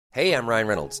Hey, I'm Ryan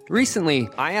Reynolds. Recently,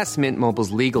 I asked Mint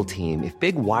Mobile's legal team if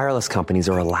big wireless companies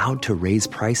are allowed to raise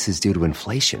prices due to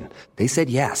inflation. They said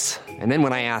yes. And then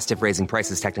when I asked if raising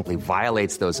prices technically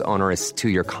violates those onerous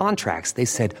two-year contracts, they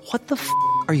said, "What the f***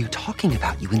 are you talking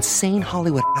about, you insane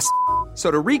Hollywood ass?" So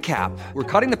to recap, we're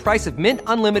cutting the price of Mint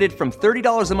Unlimited from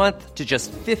 $30 a month to just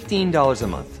 $15 a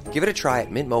month. Give it a try at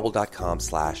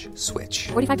mintmobile.com/switch.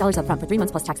 $45 up front for 3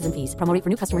 months plus taxes and fees. Promo rate for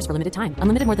new customers for limited time.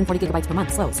 Unlimited more than 40 gigabytes per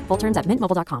month. Slows full terms at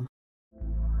mintmobile.com.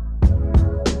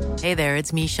 Hey there,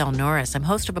 it's Michelle Norris. I'm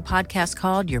host of a podcast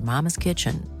called Your Mama's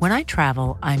Kitchen. When I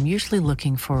travel, I'm usually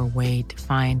looking for a way to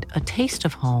find a taste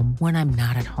of home when I'm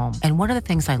not at home. And one of the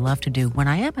things I love to do when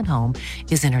I am at home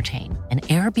is entertain. And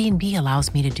Airbnb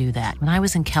allows me to do that. When I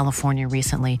was in California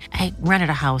recently, I rented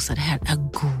a house that had a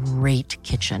great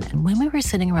kitchen. And when we were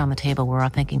sitting around the table, we were all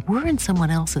thinking, we're in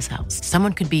someone else's house.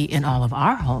 Someone could be in all of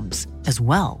our homes as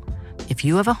well. If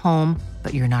you have a home,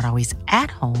 but you're not always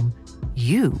at home,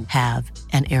 you have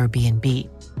an Airbnb.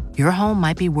 Your home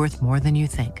might be worth more than you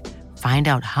think. Find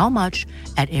out how much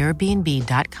at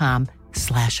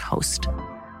airbnb.com/host.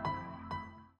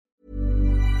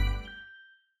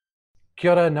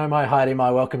 Kia ora, no mai, haere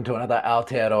mai. Welcome to another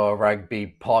Aotearoa Rugby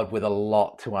pod with a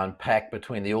lot to unpack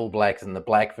between the All Blacks and the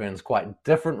Black Ferns. Quite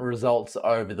different results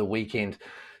over the weekend.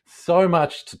 So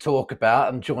much to talk about.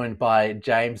 I'm joined by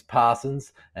James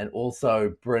Parsons and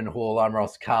also Bryn Hall. I'm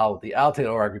Ross Carl. The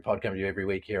Aotearoa Rugby pod comes to you every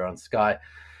week here on Sky.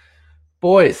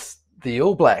 Boys, the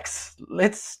All Blacks.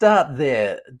 Let's start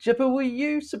there. Jipper, were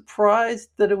you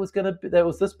surprised that it was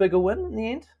this big a win in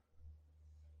the end?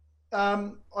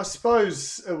 I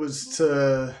suppose it was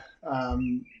to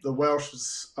the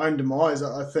Welsh's own demise.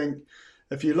 I think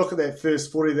if you look at that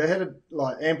first 40, they had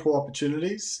ample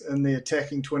opportunities in the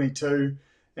attacking 22.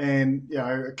 And,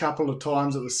 a couple of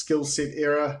times it was skill set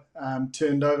error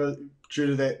turned over due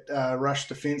to that rush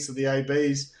defence of the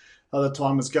ABs. Other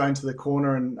time was going to the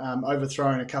corner and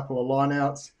overthrowing a couple of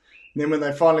lineouts. And then when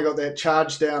they finally got that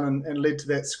charge down and led to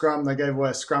that scrum, they gave away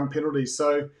a scrum penalty.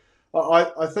 So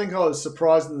I think I was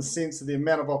surprised in the sense of the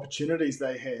amount of opportunities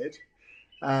they had,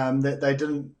 that they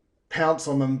didn't pounce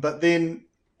on them. But then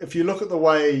if you look at the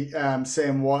way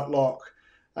Sam Whitelock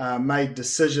made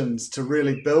decisions to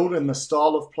really build in the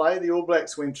style of play. The All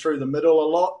Blacks went through the middle a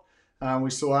lot. We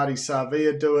saw Ardie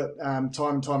Savea do it time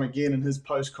and time again, and his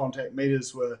post-contact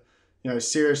meters were,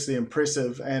 seriously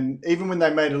impressive. And even when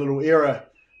they made a little error,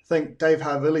 I think Dave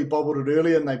Havili bobbled it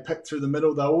early and they picked through the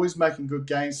middle. They're always making good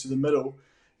gains through the middle,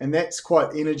 and that's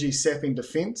quite energy-sapping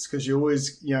defence because you're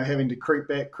always, having to creep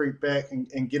back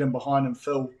and get in behind and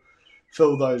fill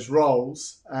those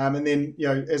roles. And then,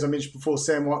 as I mentioned before,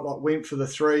 Sam Whitelock went for the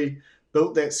three,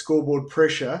 built that scoreboard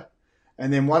pressure.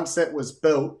 And then once that was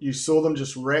built, you saw them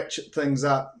just ratchet things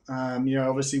up.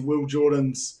 Obviously Will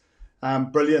Jordan's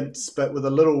brilliance, but with a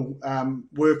little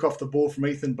work off the ball from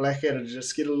Ethan Blackadder to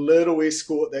just get a little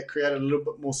escort that created a little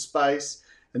bit more space.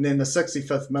 And then the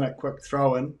 65th minute quick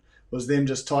throw-in was them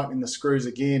just tightening the screws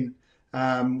again,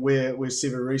 where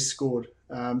Severis scored.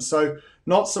 So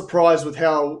not surprised with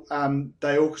how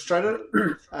they orchestrated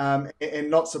it, and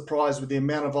not surprised with the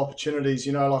amount of opportunities.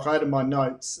 Like I had in my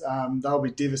notes, they'll be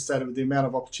devastated with the amount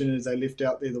of opportunities they left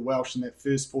out there, the Welsh, in that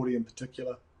first 40 in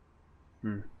particular.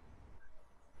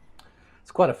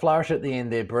 It's quite a flourish at the end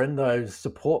there, Bryn. Those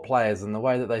support players and the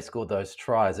way that they scored those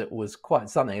tries, it was quite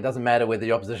something. It doesn't matter whether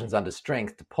the opposition's under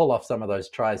strength. To pull off some of those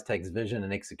tries takes vision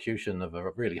and execution of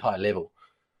a really high level.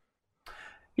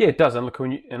 Yeah, it does. And look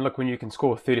when you can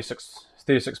score 36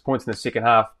 points in the second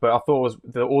half. But I thought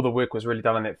all the work was really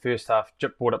done in that first half.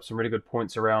 Jip brought up some really good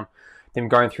points around them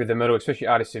going through the middle, especially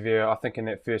Ardie Savea. I think in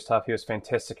that first half he was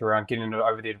fantastic around getting it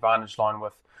over the advantage line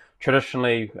with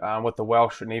traditionally with the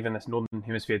Welsh and even this Northern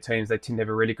Hemisphere teams, they tend to have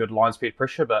a really good line speed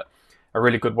pressure, but a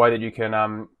really good way that you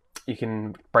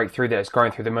can break through that is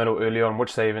going through the middle early on,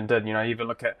 which they even did. You even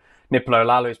look at Nepolo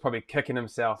Lalu, who's probably kicking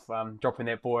himself, dropping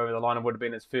that ball over the line. It would have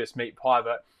been his first meat pie,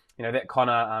 but that kind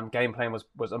of game plan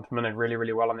was implemented really,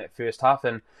 really well in that first half.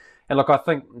 And look, I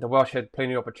think the Welsh had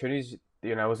plenty of opportunities.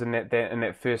 It was in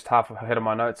that first half. I had on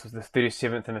my notes was the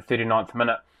 37th and the 39th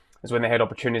minute is when they had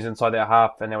opportunities inside their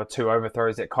half, and there were two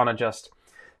overthrows that kind of just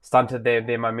stunted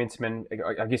their momentum. And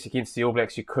I guess against the All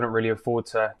Blacks, you couldn't really afford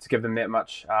to give them that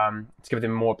much, to give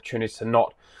them more opportunities to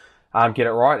not get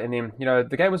it right. And then,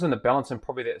 the game was in the balance in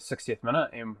probably that 60th minute,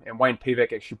 and Wayne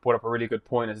Pivac actually brought up a really good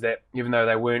point, is that even though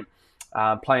they weren't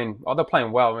they're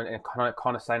playing well and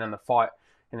kind of staying in the fight,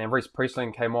 and then Reece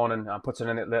Priestland came on and puts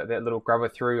in that little grubber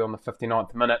through on the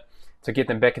 59th minute to get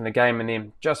them back in the game. And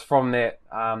then just from that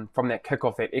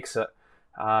kickoff, that exit,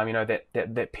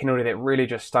 that penalty that really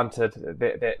just stunted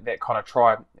that kind of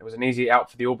try. It was an easy out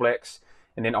for the All Blacks.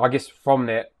 And then I guess from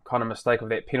that kind of mistake of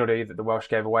that penalty that the Welsh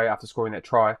gave away after scoring that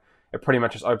try, it pretty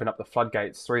much just opened up the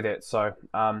floodgates through that. So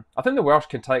I think the Welsh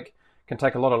can take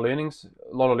a lot of learnings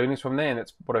from there, and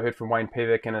that's what I heard from Wayne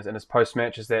Pevick in his post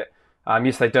match is that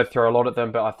yes, they did throw a lot at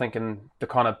them, but I think in the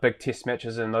kind of big test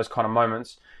matches and those kind of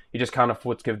moments, you just can't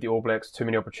afford to give the All Blacks too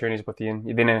many opportunities with you.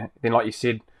 And then like you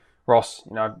said, Ross,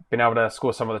 being able to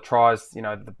score some of the tries,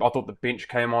 I thought the bench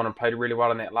came on and played really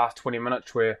well in that last 20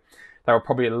 minutes where they were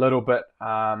probably a little bit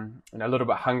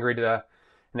hungry to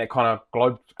in that kind of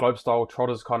globe style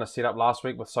trotters kind of set up last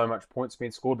week with so much points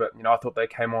being scored. But I thought they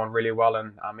came on really well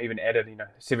and even added.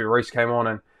 Sevu Reece came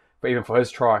on but even for his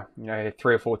try, he had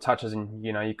 3 or 4 touches and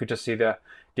you could just see the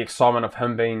excitement of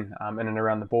him being in and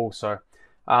around the ball. So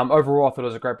overall, I thought it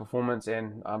was a great performance,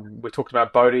 and we talked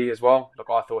about Bodie as well. Look,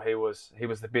 I thought he was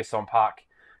the best on park,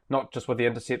 not just with the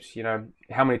intercepts.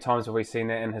 How many times have we seen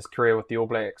that in his career with the All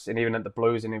Blacks and even at the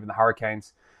Blues and even the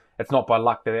Hurricanes? It's not by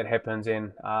luck that happens,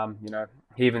 and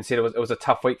he even said it was a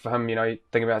tough week for him.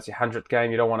 Think about it's your 100th game.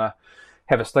 You don't want to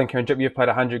have a stinker and you've played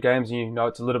 100 games, and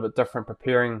it's a little bit different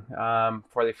preparing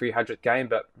for the 300th game.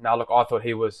 But now, look, I thought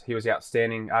he was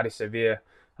outstanding. Ardie Savea,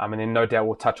 and then no doubt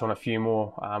we'll touch on a few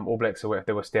more All Blacks if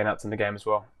there were standouts in the game as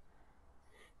well.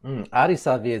 Ardie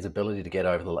Savea's ability to get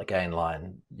over the gain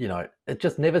line, it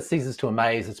just never ceases to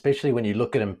amaze, especially when you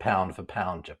look at him pound for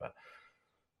pound, Jipper.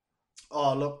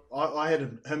 Oh, look, I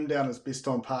had him down as best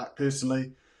on park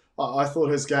personally. I thought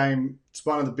his game, it's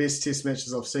one of the best test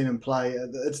matches I've seen him play.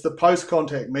 It's the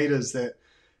post-contact meters that,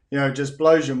 just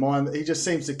blows your mind. He just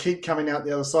seems to keep coming out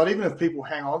the other side. Even if people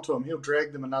hang on to him, he'll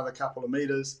drag them another couple of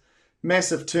meters.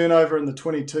 Massive turnover in the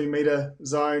 22-meter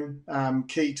zone,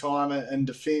 key time in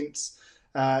defence.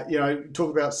 Talk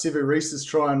about Sevu Reece's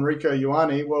try and Rieko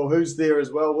Ioane. Well, who's there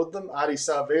as well with them? Ardie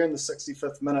Savea in the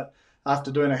 65th minute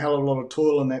after doing a hell of a lot of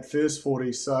toil in that first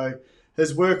 40. So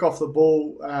his work off the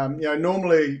ball,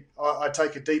 normally I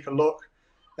take a deeper look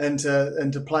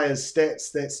into players'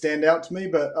 stats that stand out to me,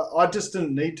 but I just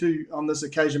didn't need to on this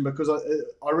occasion because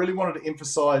I really wanted to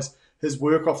emphasise his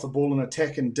work off the ball in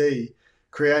attack and D,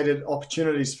 created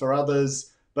opportunities for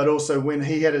others, but also when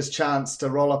he had his chance to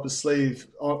roll up his sleeve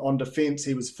on defence,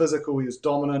 he was physical, he was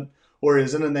dominant, or he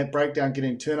was in that breakdown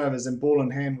getting turnovers and ball in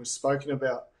hand was spoken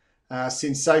about.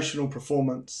 Sensational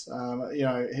performance.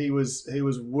 He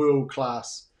was world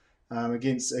class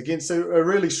against a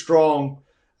really strong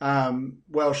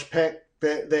Welsh pack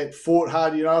that fought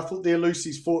hard. I thought the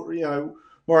Elusi's fought.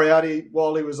 Moriarty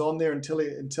while he was on there until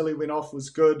he went off was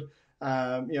good.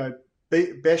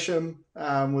 Basham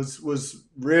was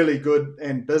really good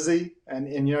and busy and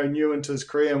new into his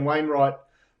career, and Wainwright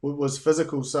was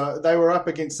physical. So they were up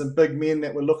against some big men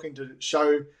that were looking to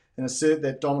show and assert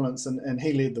that dominance, and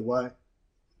he led the way.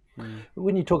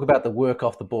 When you talk about the work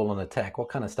off the ball and attack, what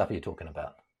kind of stuff are you talking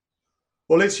about?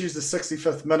 Well, let's use the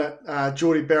 65th minute.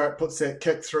 Geordie Barrett puts that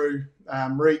kick through.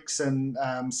 Reeks and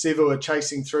Sevu are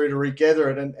chasing through to regather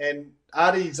it, and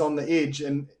Ardie's on the edge.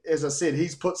 And as I said,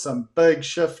 he's put some big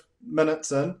shift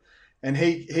minutes in, and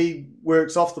he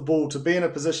works off the ball to be in a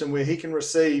position where he can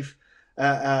receive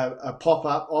a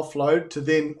pop-up offload to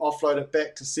then offload it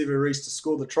back to Sevu Reece to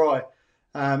score the try.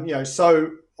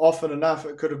 So often enough,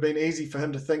 it could have been easy for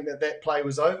him to think that play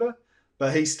was over,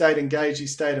 but he stayed engaged, he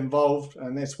stayed involved,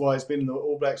 and that's why he's been in the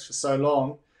All Blacks for so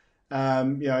long.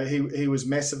 He was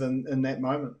massive in that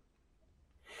moment.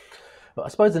 Well, I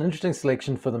suppose an interesting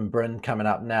selection for them, Bryn, coming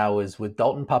up now is with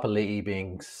Dalton Papali'i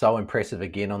being so impressive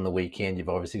again on the weekend. You've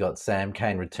obviously got Sam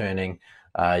Cane returning.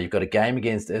 You've got a game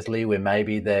against Italy where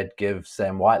maybe they'd give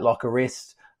Sam Whitelock a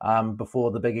rest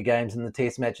before the bigger games in the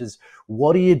test matches.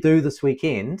 What do you do this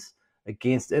weekend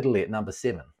against Italy at number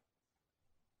 7?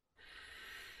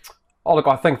 Oh, look,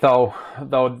 I think we're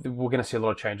going to see a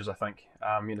lot of changes, I think.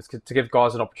 To give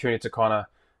guys an opportunity to kind of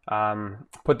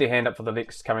put their hand up for the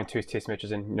next coming 2 test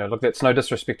matches. And, look, that's no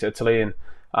disrespect to Italy,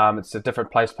 and it's a different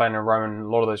place playing in Rome, and a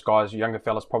lot of those guys, younger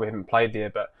fellas, probably haven't played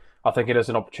there, but I think it is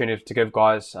an opportunity to give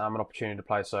guys an opportunity to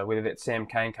play. So whether that's Sam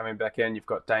Cane coming back in, you've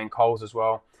got Dane Coles as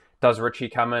well. Does Richie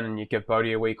come in and you give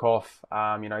Bodie a week off?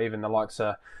 Even the likes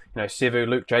of Sevu,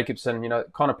 Luke Jacobson,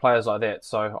 kind of players like that.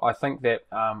 So I think that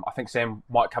Sam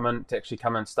might come in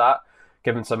and start,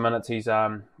 give him some minutes. He's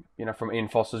from Ian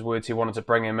Foster's words, he wanted to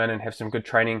bring him in and have some good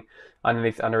training under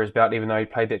his belt, even though he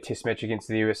played that test match against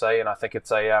the USA. And I think it's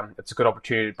a good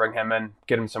opportunity to bring him in,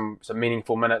 get him some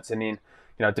meaningful minutes, and then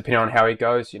depending on how he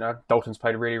goes, Dalton's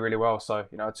played really, really well. So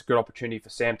it's a good opportunity for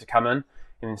Sam to come in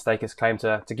and then stake his claim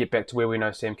to get back to where we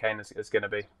know Sam Cane is going to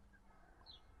be.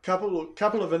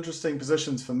 Couple of interesting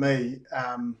positions for me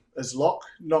is lock.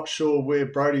 Not sure where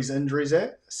Brodie's injury's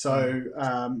at. So,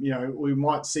 we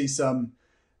might see some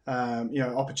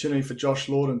opportunity for Josh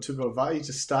Lord and Tupavai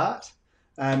to start.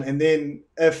 And then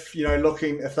if they're not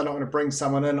going to bring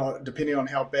someone in, depending on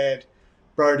how bad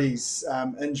Brodie's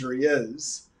injury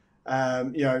is,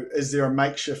 is there a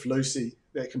makeshift Lucy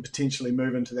that can potentially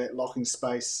move into that locking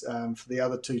space for the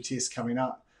other two tests coming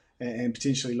up, and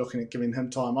potentially looking at giving him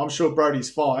time. I'm sure Brodie's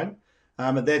fine,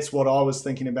 but that's what I was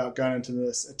thinking about going into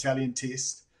this Italian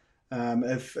test.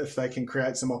 If they can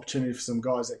create some opportunity for some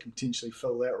guys that can potentially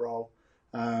fill that role,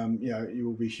 it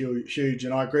will be huge.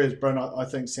 And I agree with Bryn. I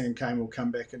think Sam Cane will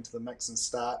come back into the mix and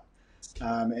start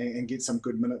and get some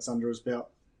good minutes under his belt.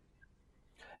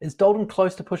 Is Dalton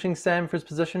close to pushing Sam for his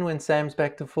position when Sam's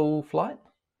back to full flight?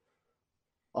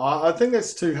 I think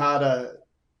that's too hard a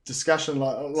discussion.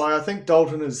 Like I think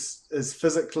Dalton is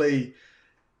physically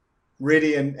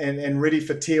ready and ready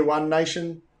for Tier 1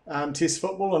 nation Test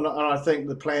football, and I think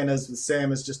the plan is with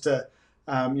Sam is just to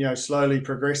slowly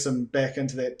progress him back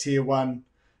into that Tier 1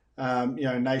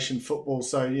 nation football.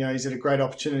 So he's had a great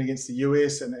opportunity against the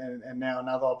US and now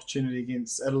another opportunity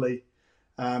against Italy.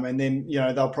 And then,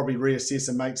 they'll probably reassess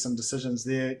and make some decisions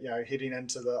there, heading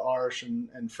into the Irish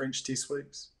and French test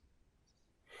weeks.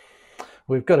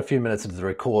 We've got a few minutes into the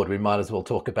record. We might as well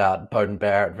talk about Beauden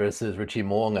Barrett versus Richie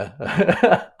Mo'unga.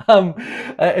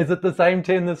 Is it the same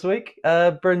 10 this week,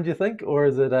 Bryn, do you think, or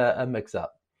is it a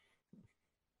mix-up?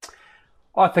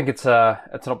 I think it's an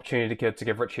opportunity to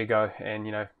give Richie a go.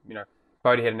 And,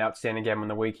 Bodie had an outstanding game on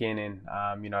the weekend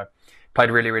and, played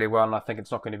really, really well, and I think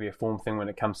it's not going to be a form thing when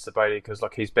it comes to Bodie because,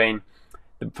 he's been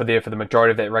for the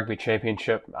majority of that rugby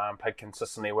championship, played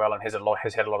consistently well and has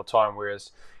had a lot of time.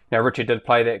 Whereas, Richie did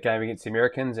play that game against the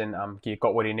Americans and he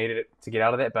got what he needed to get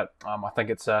out of that. But I think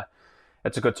it's a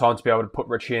good time to be able to put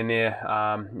Richie in there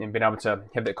and being able to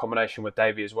have that combination with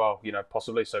Davey as well.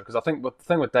 Possibly so because I think the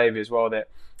thing with Davey as well that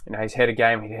he's had a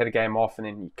game off and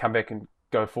then come back and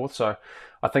go forth. So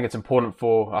I think it's important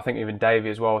for even Davey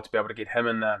as well to be able to get him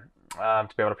in there. To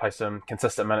be able to play some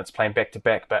consistent minutes playing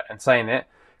back-to-back. But in saying that,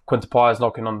 Quinn Tupaia is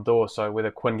knocking on the door, so whether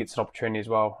Quinn gets an opportunity as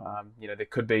well, there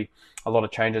could be a lot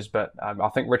of changes. But I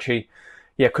think Richie,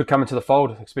 could come into the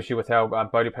fold, especially with how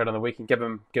Bodie played on the weekend.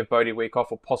 Give Bodie a week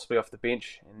off or possibly off the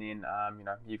bench. And then,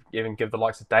 you even give the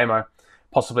likes of Damo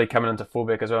possibly coming into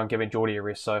fullback as well and giving Geordie a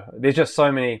rest. So there's just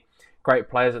so many great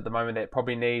players at the moment that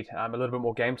probably need a little bit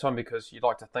more game time because you'd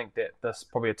like to think that this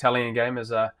probably Italian game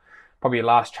is probably your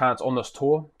last chance on this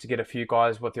tour to get a few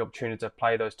guys with the opportunity to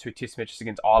play those 2 test matches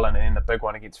against Ireland and then the big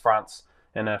one against France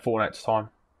in a fortnight's time.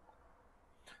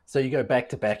 So you go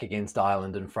back-to-back against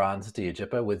Ireland and France, do you,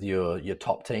 Jipper, with your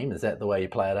top team? Is that the way you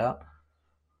play it out?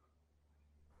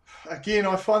 Again,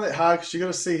 I find that hard because you've got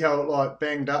to see how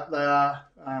banged up they are,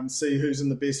 see who's in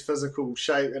the best physical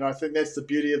shape. And I think that's the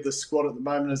beauty of the squad at the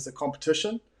moment is the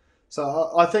competition.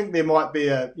 So I think there might be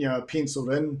a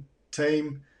penciled-in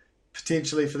team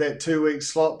potentially for that 2-week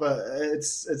slot, but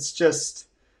it's just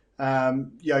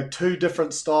 2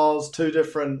 different styles, 2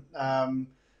 different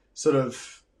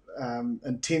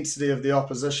intensity of the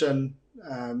opposition.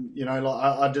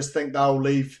 I just think they'll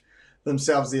leave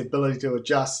themselves the ability to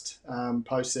adjust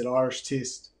post that Irish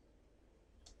test.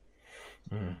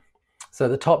 So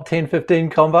the top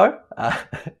 10-15 combo,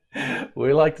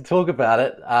 we like to talk about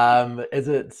it. Is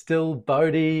it still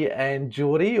Bodie and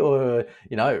Geordie, or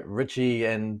Richie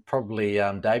and probably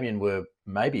Damien were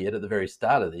maybe it at the very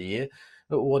start of the year?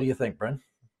 But what do you think, Bryn?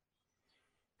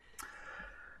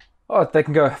 Oh, they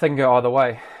can go either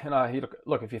way.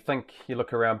 If you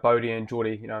look around Bodie and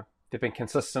Geordie, they've been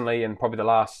consistently in probably the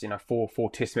last four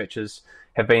test matches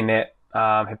have been that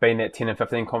 10 and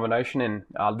 15 combination. And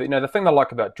the thing I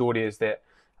like about Geordie is that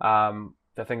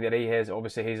the thing that he has,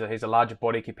 obviously he's a larger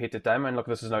body compared to Damo. And look,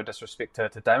 this is no disrespect to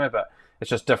Damo, but it's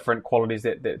just different qualities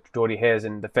that Geordie has,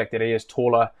 and the fact that he is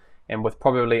taller. And with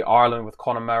probably Ireland, with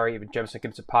Conor Murray, even Jamison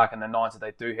Gibson Park and the nines that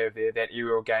they do have there, that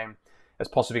aerial game is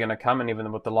possibly going to come, and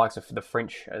even with the likes of the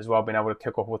French as well, being able to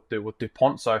kick off with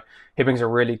Dupont. So he brings a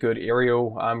really good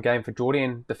aerial game for Geordie,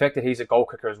 and the fact that he's a goal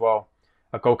kicker as well.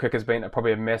 A goal kicker has been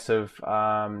probably a massive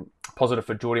positive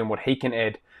for Geordie and what he can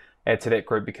add to that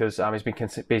group, because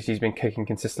he's been kicking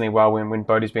consistently well when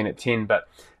Bodie's been at 10. But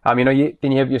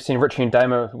you've seen Richie and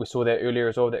Damo. We saw that earlier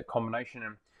as well, that combination.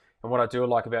 And what I do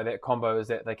like about that combo is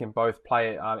that they can both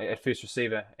play at first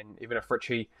receiver, and even if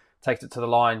Richie takes it to the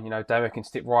line, Damo can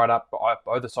step right up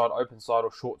either side, open side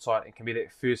or short side, and can be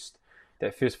that first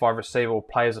 5 receiver or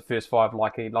play as a first 5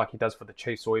 like he does for the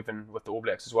Chiefs or even with the All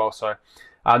Blacks as well. So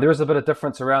there is a bit of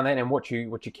difference around that, and what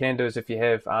you can do is if you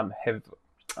have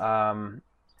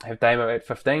Damo at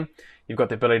 15, you've got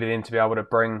the ability then to be able to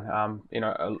bring a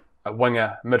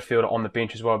winger midfielder on the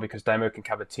bench as well, because Damo can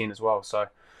cover 10 as well. So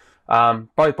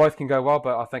Both can go well,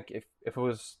 but I think if it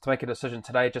was to make a decision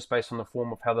today, just based on the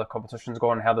form of how the competition's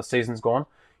gone and how the season's gone,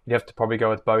 you'd have to probably go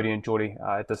with Bodie and Geordie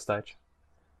at this stage.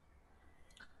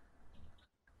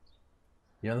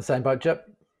 You on the same boat, Chip?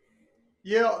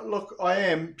 Yeah, look, I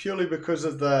am, purely because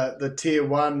of the Tier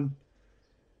 1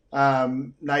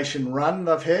 nation run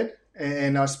they've had,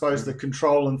 and I suppose the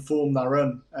control and form they're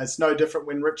in. It's no different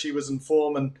when Richie was in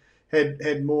form and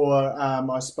had more,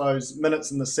 I suppose,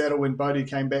 minutes in the saddle when Bodie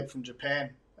came back from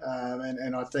Japan.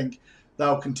 And I think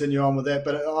they'll continue on with that.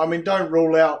 But, I mean, don't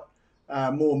rule out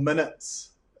more minutes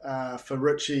for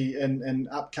Richie in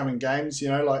upcoming games. You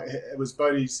know, like it was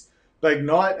Bodie's big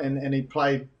night, and he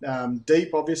played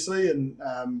deep, obviously,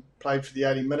 and played for the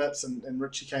 80 minutes, and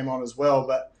Richie came on as well.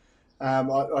 But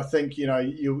I think, you know,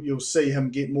 you'll see him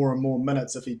get more and more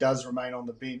minutes if he does remain on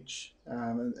the bench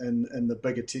in the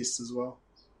bigger tests as well.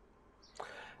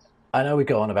 I know we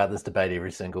go on about this debate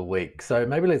every single week, so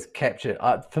maybe let's capture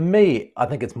it. For me, I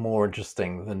think it's more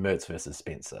interesting than Mertz versus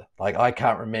Spencer. Like, I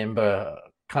can't remember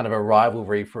kind of a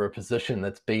rivalry for a position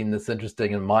that's been this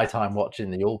interesting in my time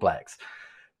watching the All Blacks.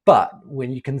 But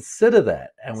when you consider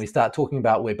that, and we start talking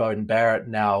about where Beauden Barrett,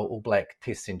 now All Black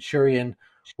Test Centurion,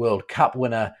 World Cup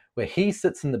winner, where he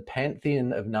sits in the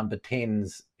pantheon of number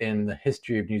 10s in the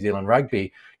history of New Zealand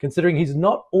rugby, considering he's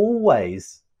not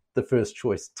always the first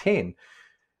choice 10.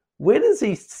 Where does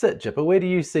he sit, Jipper? Where do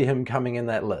you see him coming in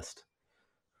that list?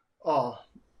 Oh,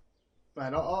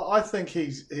 man, I think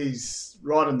he's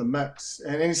right in the mix,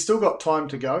 and he's still got time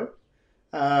to go.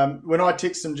 When I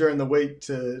texted him during the week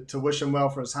to wish him well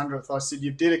for his 100th, I said,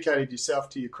 you've dedicated yourself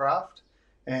to your craft,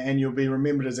 and you'll be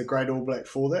remembered as a great All Black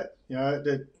for that. You know,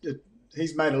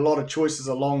 he's made a lot of choices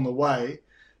along the way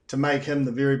to make him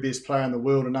the very best player in the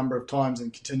world a number of times,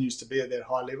 and continues to be at that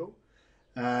high level.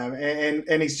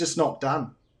 And he's just not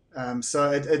done.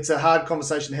 So it's a hard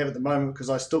conversation to have at the moment, because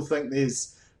I still think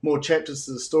there's more chapters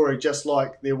to the story, just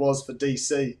like there was for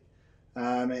DC,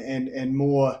 and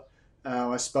more,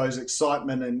 I suppose,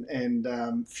 excitement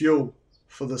and fuel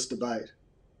for this debate.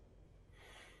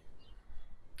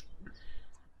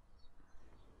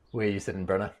 Where are you sitting,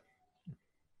 Brynner?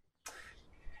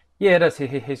 Yeah, it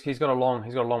is. He's got a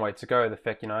long way to go. The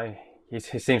fact, you know, he's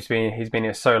been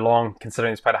here so long,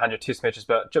 considering he's played 100 Test matches.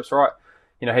 But Chip's right.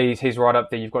 You know, he's right up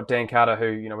there. You've got Dan Carter, who,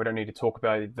 you know, we don't need to talk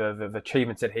about the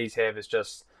achievements that he's had. Is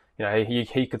just, you know,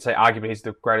 he could say arguably he's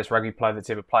the greatest rugby player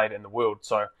that's ever played in the world.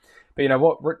 So, but you know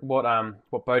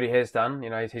what Bodie has done.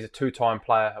 You know, he's a 2-time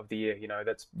Player of the Year. You know,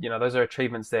 that's, you know, those are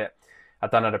achievements that are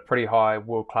done at a pretty high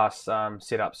world class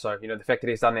setup. So, you know, the fact that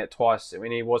he's done that twice. I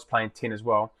mean, he was playing 10 as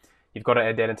well. You've got to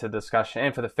add that into the discussion,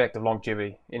 and for the fact of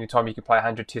longevity. Anytime you can play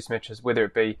 100 Test matches, whether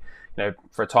it be, you know,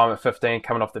 for a time at 15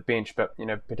 coming off the bench, but, you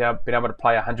know, being able to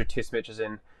play 100 Test matches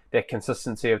and that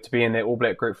consistency of to be in that All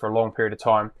Black group for a long period of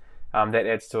time, that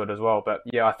adds to it as well. But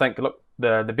yeah, I think, look,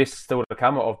 the best still to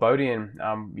come of Bodie, and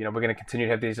you know, we're going to continue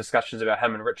to have these discussions about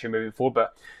him and Richie moving forward.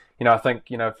 But you know, I think,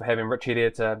 you know, for having Richie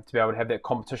there to be able to have that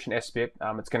competition aspect,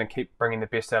 it's going to keep bringing the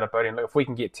best out of Bodie. And look, if we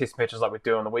can get Test matches like we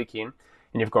do on the weekend,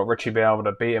 and you've got Richie being able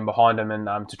to be in behind him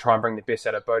and to try and bring the best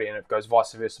out of Bodie, and it goes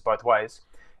vice versa both ways,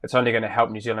 it's only going to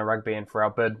help New Zealand rugby and for our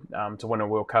bid to win a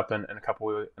World Cup in a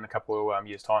couple of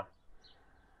years' time.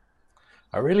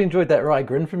 I really enjoyed that wry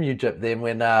grin from you, Jip, then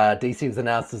when DC was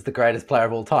announced as the greatest player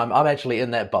of all time. I'm actually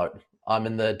in that boat. I'm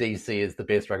in the DC is the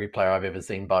best rugby player I've ever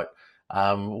seen boat.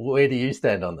 Where do you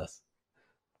stand on this?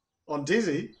 On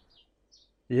Dizzy?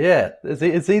 Yeah.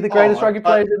 Is he the greatest rugby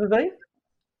player he's ever been?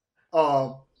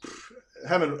 Oh,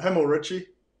 him or Richie.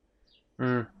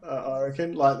 I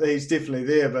reckon. Like, he's definitely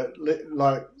there, but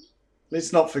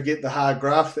let's not forget the hard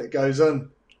graft that goes in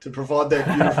to provide that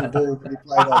beautiful ball that he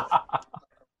played off.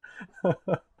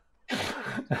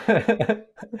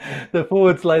 The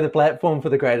forwards lay the platform for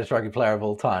the greatest rugby player of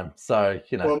all time. So,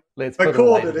 you know, let's put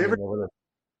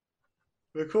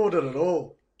recorded it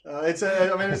all. It's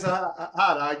a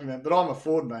hard argument, but I'm a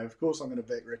Ford, mate. Of course I'm going to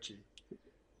back Richie.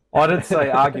 I did say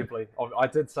arguably.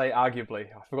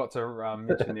 I forgot to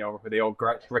mention the old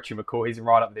great Richie McCaw. He's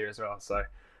right up there as well. So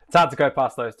it's hard to go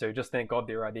past those two. Just thank God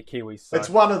they're Kiwis. So. It's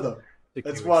one of them.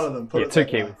 It's one of them. Two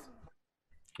Kiwis.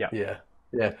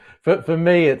 Yeah. For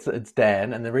me, it's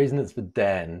Dan, and the reason it's for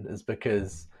Dan is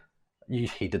because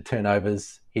he did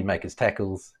turnovers, he'd make his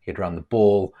tackles, he'd run the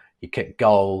ball, he'd kick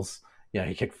goals. You know,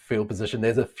 he kicked field position.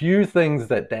 There's a few things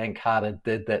that Dan Carter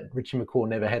did that Richie McCaw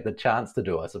never had the chance to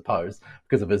do, I suppose,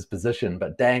 because of his position.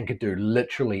 But Dan could do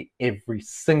literally every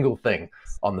single thing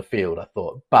on the field, I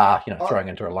thought, bar, you know, throwing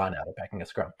into a line out or backing a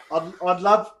scrum. I'd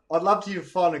love to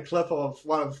find a clip of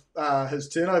one of his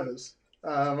turnovers.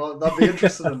 I'd be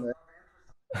interested in that.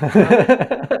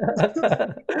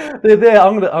 They're there.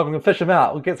 I'm gonna fish them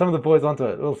out. We'll get some of the boys onto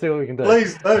it. We'll see what we can do.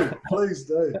 Please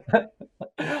do.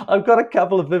 I've got a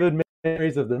couple of vivid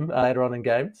memories of them later on in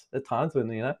games at times when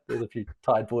there's a few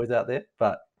tired boys out there,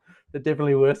 but there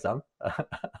definitely were some.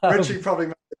 Richie probably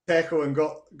made the tackle and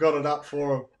got it up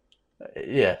for him.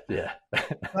 Yeah. No,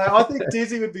 I think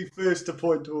Desi would be first to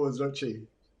point towards Richie.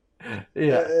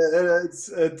 Yeah, it's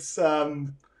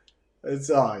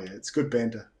good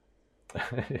banter.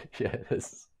 Yeah, it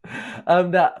is.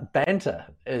 Now, banter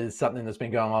is something that's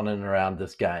been going on in and around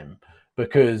this game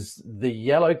because the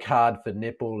yellow card for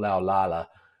Nepo Laulala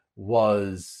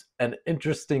was an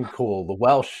interesting call.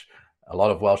 A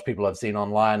lot of Welsh people I've seen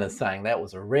online are saying that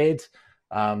was a red.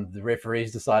 The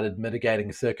referees decided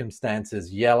mitigating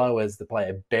circumstances yellow as the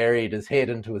player buried his head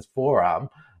into his forearm.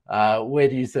 Where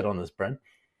do you sit on this, Bryn?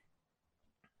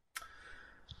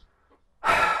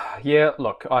 Yeah,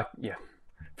 look,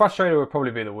 frustrated would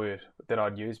probably be the word that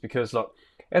I'd use because, look,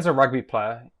 as a rugby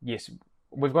player, yes,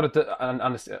 we've got an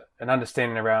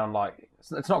understanding around, like,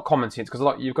 it's not common sense because,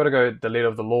 like, you've got to go the letter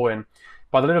of the law, and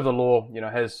by the letter of the law,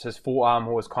 his forearm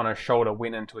or his kind of shoulder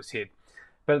went into his head.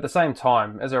 But at the same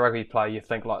time, as a rugby player, you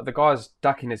think, like, the guy's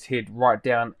ducking his head right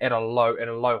down at a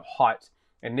low height,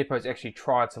 and Nepo's actually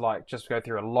tried to, like, just go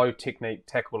through a low technique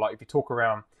tackle. Like, if you talk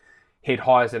around head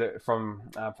highs at it from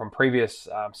previous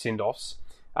send-offs,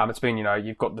 it's been,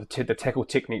 you've got the tackle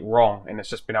technique wrong, and it's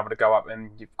just been able to go up,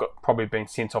 and you've got probably been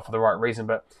sent off for the right reason.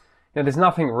 But there's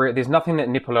nothing that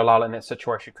Nepo Laulala in that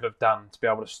situation could have done to be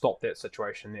able to stop that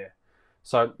situation there.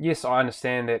 So yes, I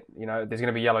understand that there's going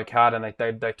to be a yellow card, and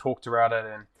they talked about it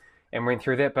and went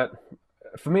through that. But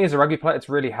for me as a rugby player, it's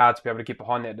really hard to be able to get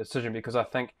behind that decision because I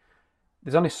think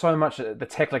there's only so much that the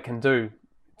tackler can do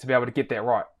to be able to get that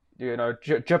right.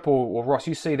 Jip or Ross,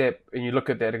 you see that and you look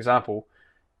at that example.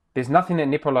 There's nothing that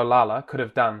Nepo Laulala could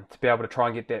have done to be able to try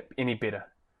and get that any better.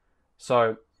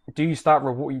 So do you start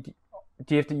reward?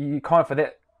 Do you have to? You kind of, for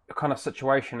that kind of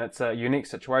situation, it's a unique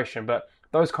situation. But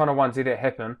those kind of ones that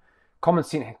happen, common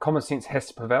sense has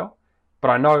to prevail. But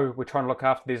I know we're trying to look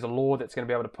after. There's a law that's going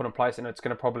to be able to put in place, and it's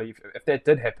going to probably, if that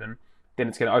did happen, then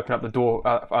it's going to open up the door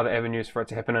for other avenues for it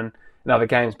to happen in other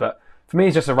games. But for me,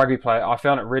 as just a rugby player, I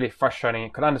found it really frustrating. I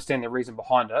could understand the reason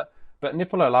behind it, but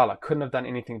Nepo Laulala couldn't have done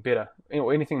anything better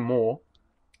or anything more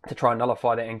to try and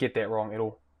nullify that and get that wrong at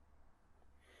all.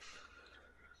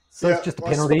 So it's just a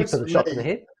penalty for the shot to the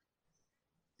head?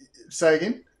 Say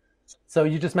again? So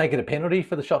you just make it a penalty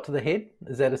for the shot to the head?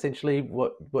 Is that essentially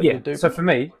what you do? So for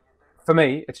me,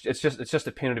 it's just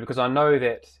a penalty because I know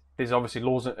that there's obviously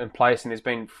laws in place, and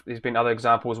there's been other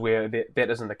examples where that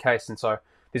isn't the case, and so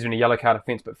there's been a yellow card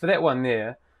offence. But for that one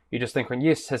there, you just think,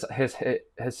 yes,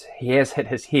 he has hit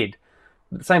his head.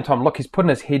 But at the same time, look, he's putting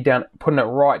his head down, putting it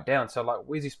right down. So, like,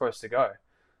 where's he supposed to go?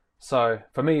 So,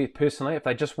 for me personally, if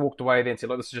they just walked away there and said,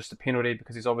 look, this is just a penalty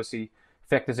because there's obviously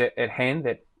factors at hand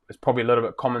that is probably a little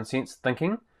bit common sense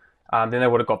thinking, then they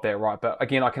would have got that right. But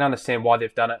again, I can understand why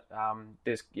they've done it.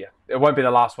 It won't be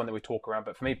the last one that we talk around.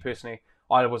 But for me personally,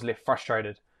 I was left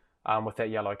frustrated with that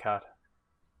yellow card.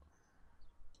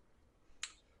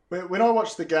 When I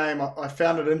watched the game, I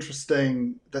found it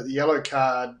interesting that the yellow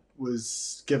card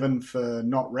was given for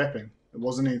not wrapping. It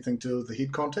wasn't anything to do with the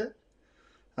head contact.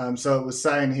 So it was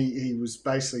saying he was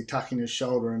basically tucking his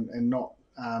shoulder and not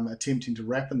attempting to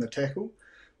wrap in the tackle.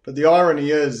 But the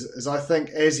irony is I think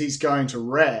as he's going to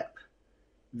wrap,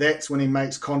 that's when he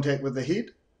makes contact with the head.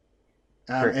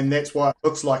 And that's why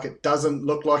it doesn't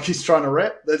look like he's trying to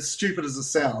wrap. As stupid as it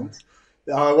sounds.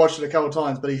 I watched it a couple of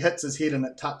times, but he hits his head and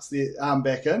it tucks the arm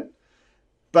back in.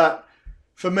 But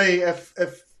for me, if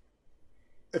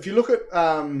you look at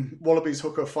Wallabies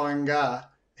hooker Whainga,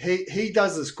 he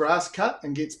does this grass cut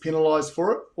and gets penalised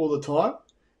for it all the time.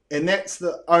 And that's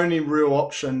the only real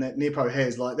option that Nepo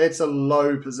has. Like, that's a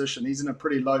low position. He's in a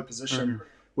pretty low position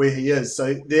where he is.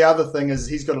 So the other thing is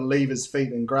he's got to leave his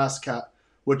feet in grass cut,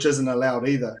 which isn't allowed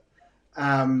either.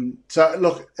 So,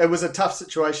 look, it was a tough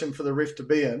situation for the ref to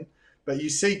be in. But you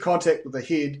see contact with the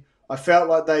head. I felt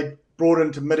like they brought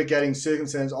into mitigating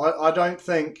circumstances. I don't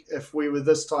think if we were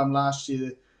this time last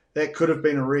year, that could have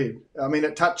been a red. I mean,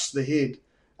 it touched the head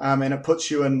and it puts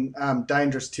you in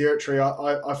dangerous territory.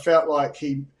 I felt like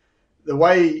the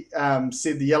way he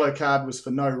said the yellow card was for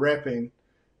no wrapping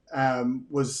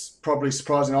was probably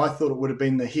surprising. I thought it would have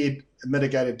been the head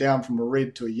mitigated down from a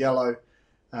red to a yellow.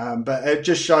 But it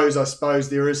just shows, I suppose,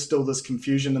 there is still this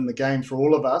confusion in the game for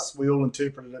all of us. We all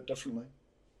interpreted it differently.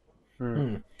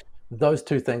 Those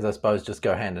two things, I suppose, just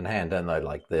go hand in hand, don't they?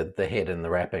 Like the head and the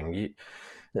wrapping.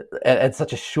 at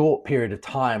such a short period of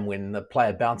time, when the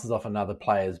player bounces off another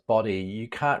player's body, you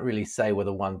can't really say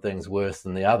whether one thing's worse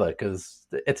than the other because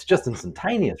it's just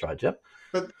instantaneous, right, Jip?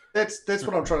 But that's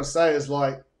what I'm trying to say is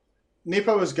like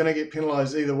Nepo is going to get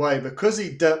penalised either way because he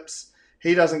dips,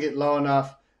 he doesn't get low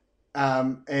enough,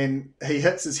 and he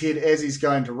hits his head as he's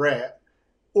going to wrap,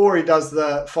 or he does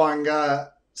the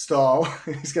Whainga style,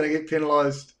 he's going to get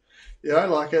penalised. You know,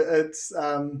 like it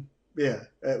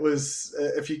was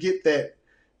if you get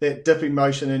that dipping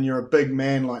motion and you're a big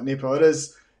man like Nepo,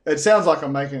 it sounds like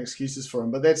I'm making excuses for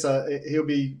him, but he'll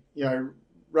be, you know,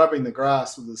 rubbing the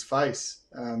grass with his face.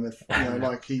 If you know,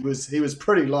 like he was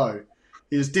pretty low.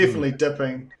 He was definitely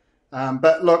dipping.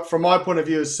 But look, from my point of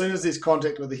view, as soon as there's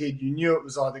contact with the head, you knew it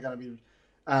was either going to be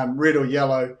red or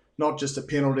yellow, not just a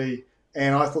penalty.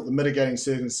 And I thought the mitigating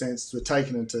circumstances were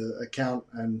taken into account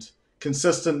and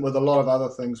consistent with a lot of other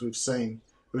things we've seen.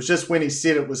 It was just when he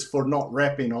said it was for not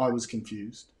wrapping, I was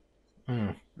confused.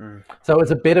 So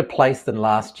it's a better place than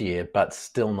last year, but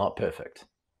still not perfect.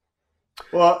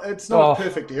 Well, it's not a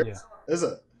perfect area, is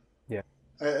it? Yeah.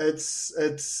 It's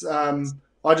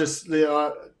I just, you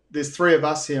know, there's three of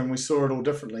us here and we saw it all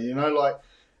differently, you know, like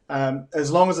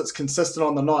as long as it's consistent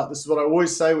on the night, this is what I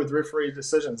always say with referee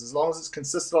decisions, as long as it's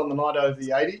consistent on the night over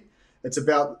the 80, it's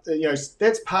about, you know,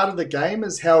 that's part of the game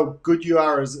is how good you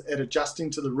are at adjusting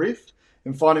to the ref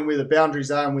and finding where the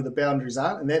boundaries are and where the boundaries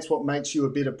aren't. And that's what makes you a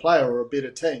better player or a better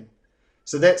team.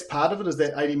 So that's part of it is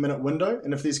that 80-minute window.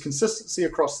 And if there's consistency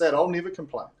across that, I'll never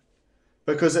complain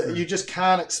because you just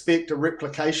can't expect a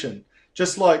replication.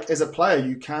 Just like as a player,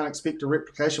 you can't expect a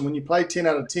replication. When you play 10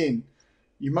 out of 10,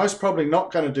 you're most probably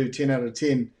not going to do 10 out of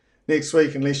 10 next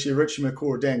week unless you're Richie McCaw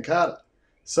or Dan Carter.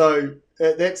 So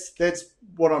that's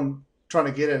what I'm trying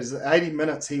to get at is that 80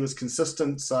 minutes he was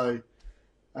consistent. So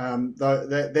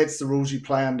that's the rules you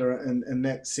play under in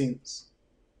that sense.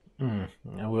 We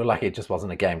were lucky it just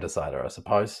wasn't a game decider, I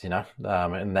suppose, you know,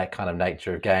 in that kind of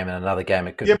nature of game. In another game,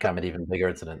 it could become an even bigger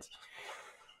incident.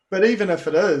 But even if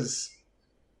it is,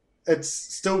 it's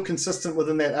still consistent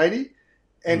within that 80.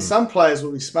 And some players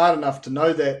will be smart enough to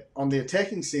know that on the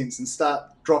attacking sense and start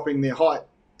dropping their height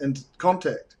into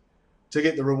contact to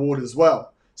get the reward as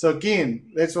well. So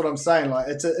again, that's what I'm saying. Like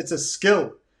it's a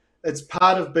skill. It's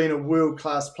part of being a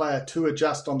world-class player to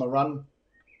adjust on the run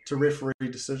to referee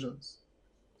decisions.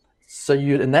 So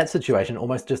you, in that situation,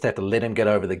 almost just have to let him get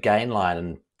over the gain line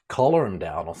and collar him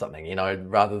down or something, you know,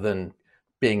 rather than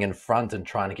being in front and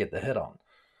trying to get the hit on.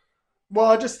 Well,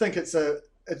 I just think it's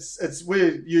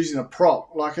we're using a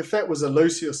prop. Like if that was a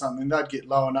Lucy or something, they'd get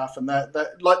low enough, and that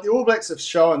like the All Blacks have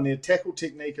shown their tackle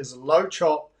technique is a low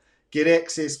chop, get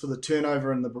access for the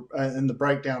turnover and the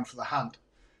breakdown for the hunt.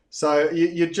 So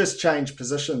you'd just change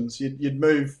positions. You'd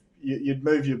move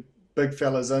your big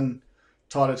fellas in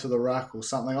tighter to the ruck or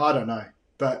something. I don't know,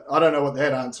 but I don't know what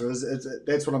that answer is.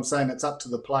 That's what I'm saying. It's up to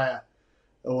the player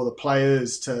or the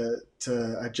players to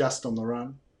adjust on the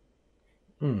run.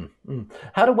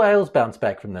 How do Wales bounce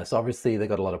back from this? Obviously, they've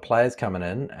got a lot of players coming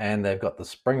in, and they've got the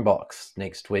Springboks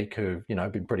next week, who've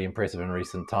been pretty impressive in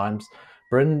recent times.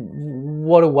 Bryn,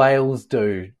 what do Wales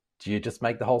do? Do you just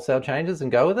make the wholesale changes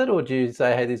and go with it, or do you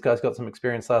say, hey, these guys got some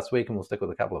experience last week, and we'll stick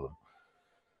with a couple of them?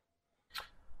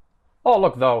 Oh,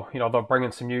 look, they'll bring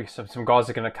in some guys that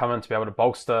are going to come in to be able to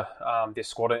bolster their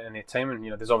squad and their team. And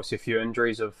there's obviously a few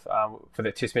injuries for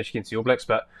that Test match against the All Blacks.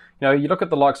 But you look at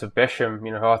the likes of Basham,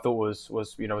 who I thought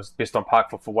was best on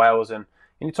park for Wales. And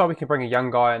anytime we can bring a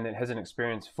young guy in that hasn't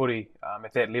experienced footy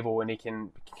at that level, and he can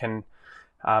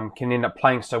end up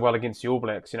playing so well against the All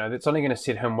Blacks, that's only going to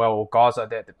set him well. Or guys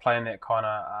like that play in that kind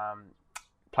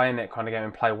of game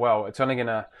and play well. It's only going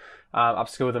to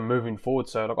upskill them moving forward.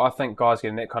 So look, I think guys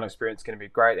getting that kind of experience is going to be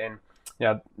great, and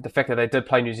the fact that they did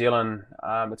play New Zealand,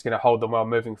 it's going to hold them well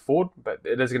moving forward. But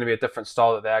it is going to be a different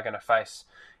style that they are going to face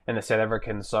in the South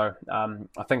Africans. So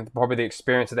I think probably the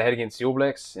experience that they had against the All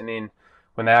Blacks, and then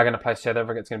when they are going to play South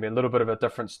Africa, it's going to be a little bit of a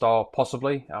different style,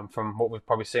 possibly from what we've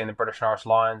probably seen in the British and Irish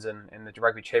Lions and the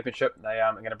Rugby Championship. They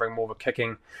are going to bring more of a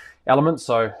kicking element,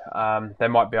 so they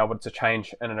might be able to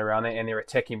change in and around that, and their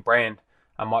attacking brand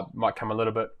might come a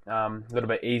little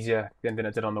bit easier than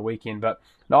it did on the weekend. But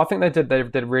no, I think they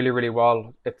did really, really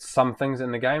well at some things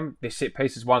in the game. Their set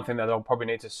piece is one thing that they'll probably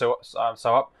need to sew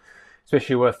up,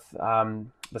 especially with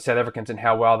the South Africans and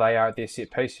how well they are at their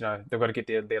set piece. They've got to get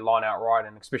their line out right,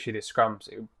 and especially their scrums.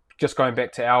 Just going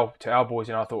back to our boys,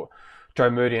 I thought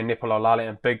Joe Moody and Nepo Laulale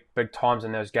in big times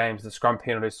in those games, the scrum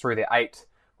penalties through the 8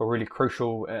 were really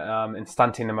crucial in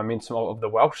stunting the momentum of the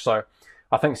Welsh. So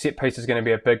I think set piece is going to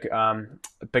be a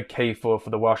big key for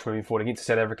the Welsh moving forward against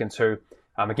the South Africans, who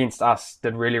against us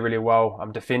did really, really well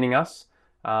defending us.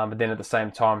 But then at the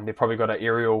same time, they've probably got an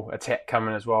aerial attack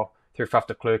coming as well through Faf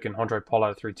de Klerk and Andre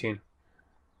Pollard through 10.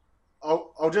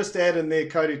 I'll just add in there,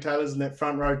 Cody Taylor's in that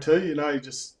front row too. You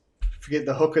just forget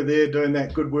the hooker there doing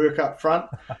that good work up front.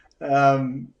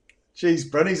 Geez,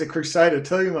 Brynny's a Crusader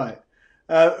too, mate.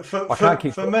 I can't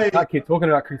keep talking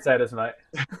about Crusaders, mate.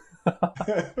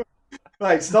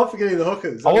 Mate, stop forgetting the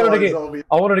hookers. I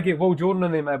wanted to get Will Jordan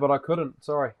in there, mate, but I couldn't.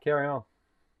 Sorry, carry on.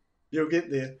 You'll get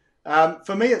there.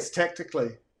 For me, it's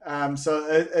tactically. So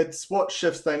it's what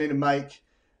shifts they need to make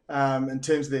in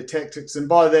terms of their tactics. And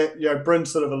by that, Bryn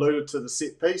sort of alluded to the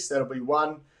set piece. That'll be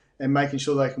one, and making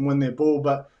sure they can win their ball.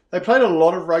 But they played a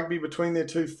lot of rugby between their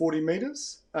 240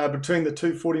 metres,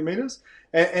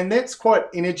 and that's quite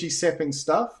energy-sapping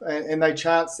stuff. And they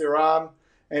chance their arm,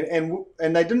 and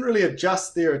they didn't really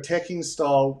adjust their attacking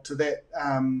style to that,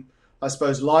 I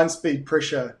suppose, line speed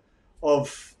pressure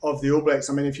of the All Blacks.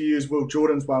 I mean, if you use Will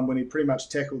Jordan's one when he pretty much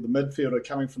tackled the midfielder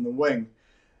coming from the wing.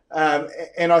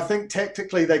 And I think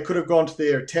tactically they could have gone to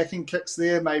their attacking kicks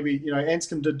there. Maybe,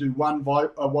 Anscombe did do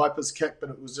a Wipers kick, but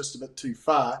it was just a bit too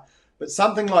far. But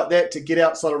something like that to get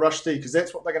outside of rush D, because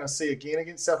that's what they're going to see again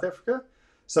against South Africa.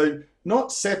 So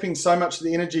not sapping so much of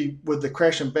the energy with the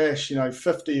crash and bash,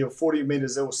 50 or 40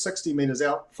 metres or 60 metres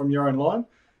out from your own line.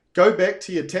 Go back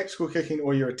to your tactical kicking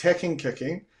or your attacking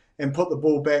kicking and put the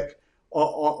ball back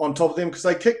on top of them, because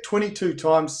they kicked 22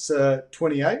 times to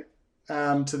 28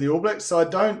 to the All Blacks. So I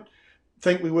don't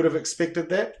think we would have expected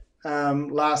that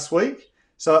last week.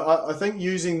 So I think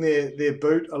using their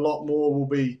boot a lot more will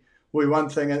be one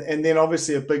thing. And then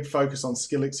obviously a big focus on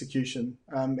skill execution.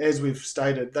 As we've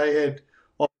stated, they had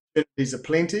opportunities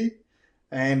aplenty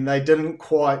and they didn't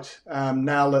quite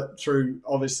nail it through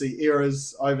obviously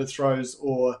errors, overthrows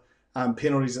or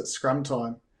penalties at scrum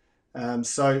time.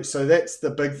 So that's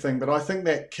the big thing. But I think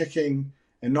that kicking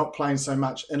and not playing so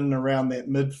much in and around that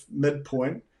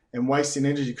midpoint and wasting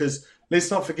energy, because let's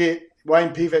not forget, Wayne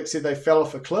Pivac said they fell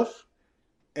off a cliff,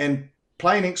 and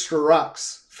playing extra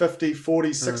rucks 50,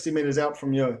 40, 60 metres out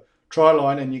from your try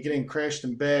line and you're getting crashed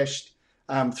and bashed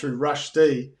through rush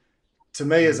D, to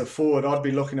me as a forward, I'd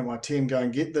be looking at my team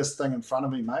going, get this thing in front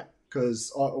of me, mate,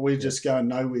 because we're just going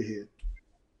nowhere here.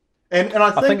 And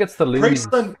I think it's the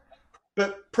Priestland.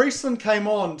 But Priestland came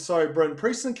on, Bryn.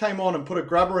 Priestland came on and put a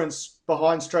grubber in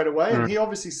behind straight away, and he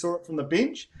obviously saw it from the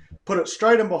bench, put it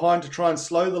straight in behind to try and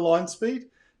slow the line speed,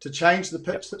 to change the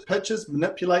pitches,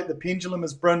 manipulate the pendulum,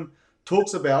 as Bryn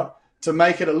talks about, to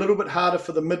make it a little bit harder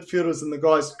for the midfielders and the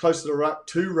guys closer to ruck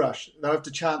to rush. They'll have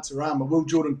to chance their arm. Will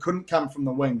Jordan couldn't come from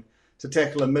the wing to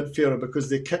tackle a midfielder because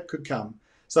their kick could come.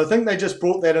 So I think they just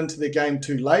brought that into their game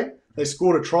too late. They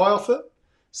scored a try off it.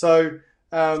 So,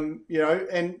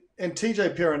 and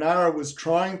TJ Perenara was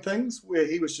trying things where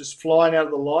he was just flying out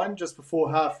of the line just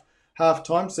before half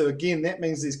time. So again, that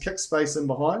means there's kick space in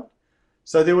behind.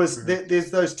 So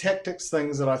there's those tactics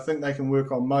things that I think they can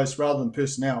work on most rather than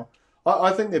personnel.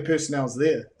 I think their personnel's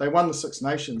there. They won the Six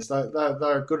Nations. They're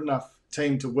a good enough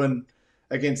team to win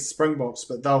against Springboks,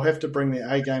 but they'll have to bring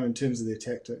their A game in terms of their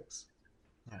tactics.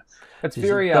 Yeah. It's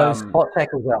very those spot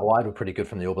tackles out wide were pretty good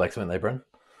from the All Blacks, weren't they, Bryn?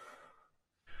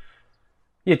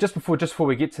 Yeah, just before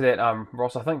we get to that,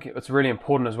 Ross, I think it's really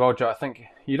important as well, Joe. I think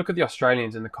you look at the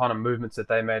Australians and the kind of movements that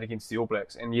they made against the All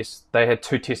Blacks, and yes, they had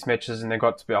 2 test matches and they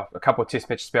got to be a couple of test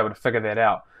matches to be able to figure that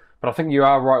out. But I think you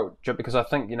are right, Joe, because I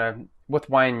think, with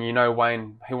Wayne,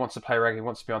 Wayne, he wants to play rugby, he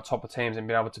wants to be on top of teams and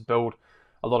be able to build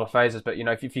a lot of phases. But,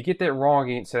 if you get that wrong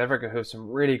against South Africa, who have some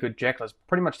really good jacklers,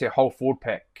 pretty much their whole forward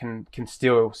pack can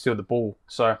steal the ball.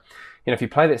 So, if you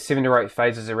play that 7 to 8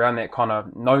 phases around that kind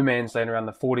of no man's land around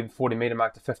the 40 metre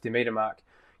mark to 50 metre mark,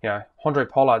 Andre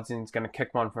Pollard's then going to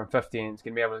kick one from 50 and he's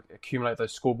going to be able to accumulate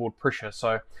those scoreboard pressure.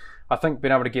 So I think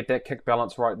being able to get that kick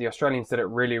balance right, the Australians did it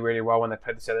really, really well when they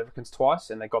played the South Africans twice,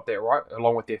 and they got that right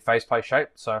along with their phase play shape.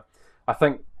 So I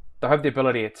think they have the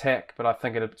ability to attack, but I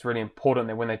think it's really important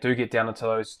that when they do get down into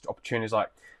those opportunities like,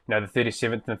 the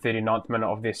 37th and 39th minute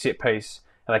of their set piece,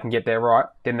 and they can get that right,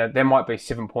 then there might be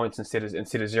 7 points instead of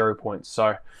 0 points.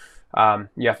 So, I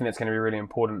think that's going to be really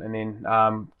important. And then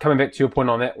coming back to your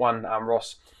point on that one,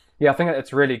 Ross, I think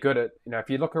it's really good at, if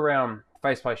you look around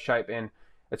face play shape, and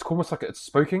it's almost like it's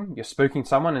spooking. You're spooking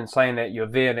someone and saying that you're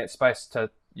there in that space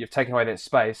you've taken away that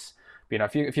space.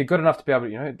 But, if you're good enough to be able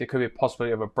to, there could be a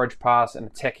possibility of a bridge pass, an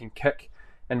attacking kick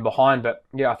in behind. But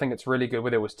I think it's really good.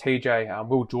 Whether it was TJ,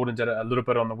 Will Jordan did it a little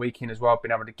bit on the weekend as well,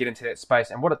 being able to get into that space.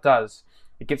 And what it does,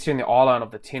 it gets you in the eye line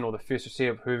of the 10 or the first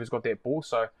receiver, whoever's got that ball.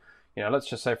 So, let's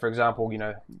just say, for example,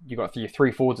 you got your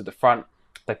 3 forwards at the front,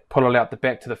 they pull it out the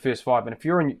back to the first 5. And if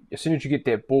as soon as you get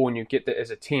that ball and you get that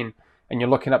as a 10 and you're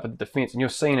looking up at the defence and you're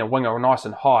seeing a winger nice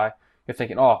and high, you're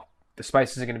thinking, the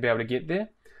space isn't going to be able to get there.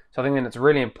 So I think then it's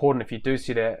really important if you do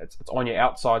see that it's on your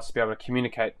outsides to be able to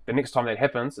communicate the next time that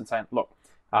happens and saying, look,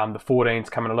 the 14's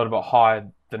coming a little bit higher,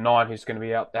 the 9 who's going to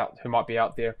be out who might be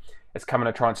out there, it's coming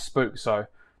to try and spook. So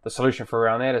the solution for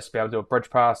around that is to be able to do a bridge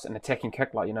pass, an attacking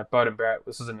kick, like, Beauden Barrett.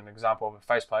 This isn't an example of a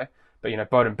face play, but,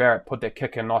 Beauden Barrett put that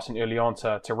kick in nice and early on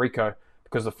to Rieko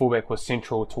because the fullback was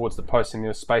central towards the post and there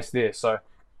was space there. So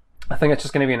I think it's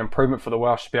just going to be an improvement for the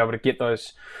Welsh to be able to get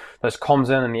those comms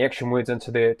in and the action words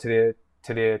into their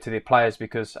players,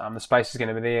 because the space is going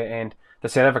to be there, and the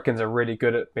South Africans are really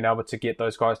good at being able to get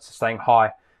those guys to staying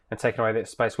high and taking away that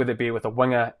space, whether it be with a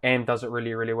winger. Am does it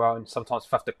really, really well, and sometimes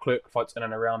Faf de Klerk fights in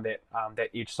and around that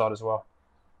edge side as well.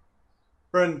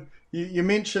 Bryn, you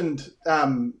mentioned,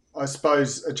 I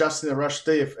suppose, adjusting the rush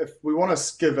D. If we want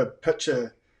to give a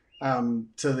picture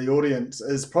to the audience,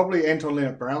 is probably Anton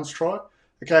Leonard-Brown's try.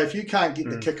 Okay, if you can't get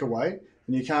the kick away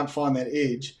and you can't find that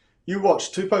edge, you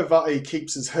watch Tupou Vaa'i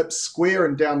keeps his hips square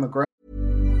and down the ground.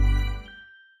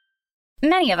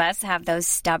 Many of us have those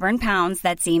stubborn pounds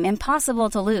that seem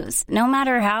impossible to lose, no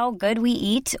matter how good we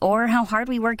eat or how hard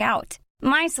we work out.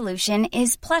 My solution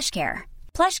is PlushCare.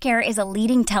 PlushCare is a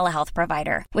leading telehealth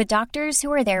provider with doctors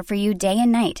who are there for you day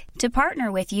and night to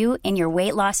partner with you in your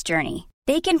weight loss journey.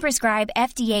 They can prescribe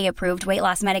FDA-approved weight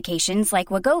loss medications like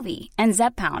Wegovy and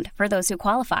Zepbound for those who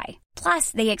qualify. Plus,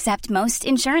 they accept most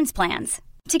insurance plans.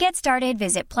 To get started,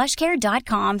 visit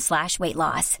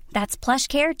plushcare.com/weightloss. That's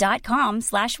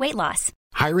plushcare.com/weightloss.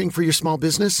 Hiring for your small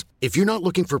business? If you're not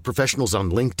looking for professionals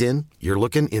on LinkedIn, you're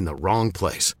looking in the wrong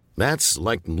place. That's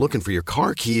like looking for your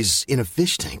car keys in a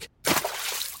fish tank.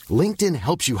 LinkedIn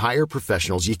helps you hire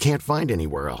professionals you can't find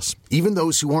anywhere else, even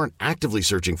those who aren't actively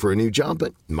searching for a new job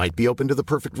but might be open to the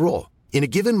perfect role. In a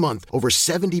given month, over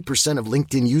 70% of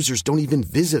LinkedIn users don't even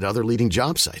visit other leading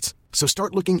job sites. So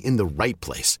start looking in the right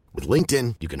place. With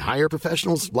LinkedIn, you can hire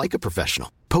professionals like a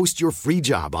professional. Post your free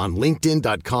job on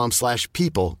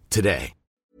linkedin.com/people today.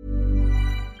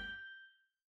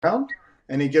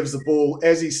 And he gives the ball,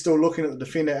 as he's still looking at the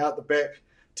defender out the back,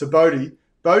 to Bodie.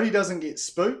 Bodie doesn't get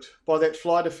spooked by that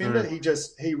fly defender.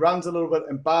 He runs a little bit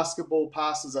and basketball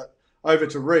passes it over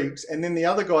to Reeks. And then the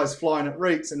other guy's flying at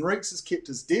Reeks, and Reeks has kept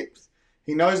his depth.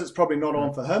 He knows it's probably not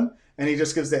on for him, and he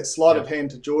just gives that sleight of hand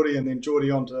to Geordie, and then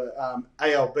Geordie on to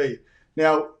ALB.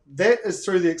 Now, that is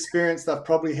through the experience they've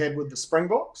probably had with the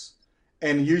Springboks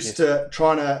and used to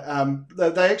trying to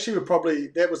they actually were probably,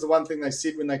 that was the one thing they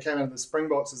said when they came out of the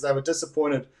Springboks, is they were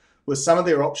disappointed with some of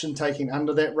their option taking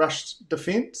under that rushed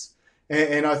defence.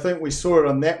 And I think we saw it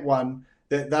on that one,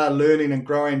 that they're learning and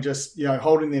growing, just,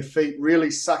 holding their feet,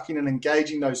 really sucking and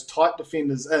engaging those tight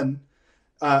defenders in,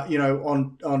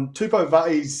 on Tupou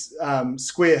Vaa'i's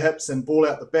square hips and ball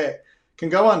out the back can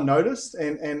go unnoticed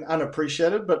and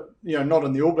unappreciated, but, not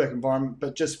in the All Black environment,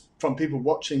 but just from people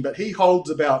watching. But he holds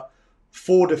about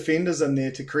 4 defenders in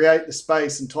there to create the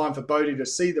space and time for Bodie to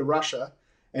see the rusher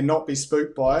and not be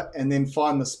spooked by it, and then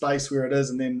find the space where it is.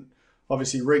 And then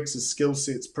obviously Reeks' skill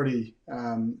set's pretty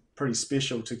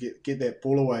special to get that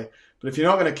ball away. But if you're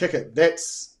not going to kick it,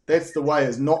 that's the way,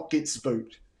 is not get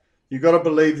spooked. You've got to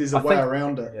believe there's a way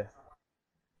around it. Yeah.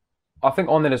 I think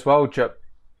on that as well, Jip,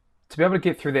 to be able to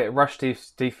get through that rush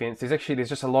defense, there's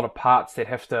just a lot of parts that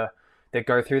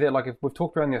go through that. Like, if we've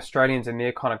talked around the Australians and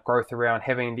their kind of growth around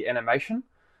having the animation,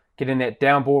 getting that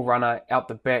down ball runner out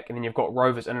the back, and then you've got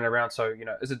rovers in and around. So,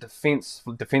 as a defense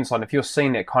line, if you're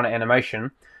seeing that kind of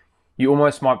animation, you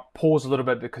almost might pause a little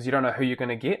bit because you don't know who you're going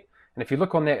to get. And if you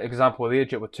look on that example there,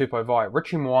 Jip, with Tupou Vaa'i,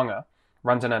 Richie Mo'unga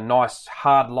runs in a nice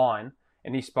hard line,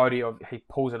 and East Bodie, he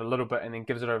pulls it a little bit and then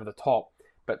gives it over the top.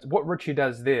 But what Richie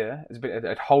does there is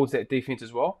it holds that defense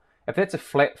as well. If that's a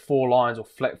flat 4 lines or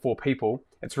flat 4 people,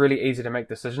 it's really easy to make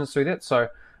decisions through that. So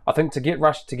I think to get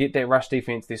that rush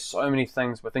defense, there's so many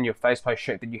things within your face play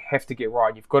shape that you have to get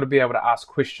right. You've got to be able to ask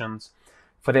questions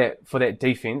for that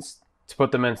defense to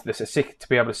put them into to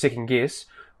be able to second guess,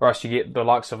 or else you get the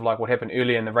likes of like what happened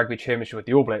earlier in the Rugby Championship with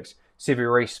the All Blacks.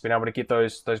 Sevu Reece being able to get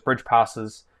those bridge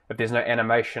passes if there's no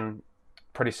animation,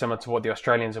 pretty similar to what the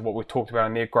Australians and what we talked about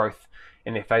in their growth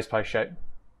in their face play shape.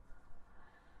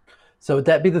 So would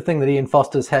that be the thing that Ian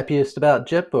Foster's happiest about,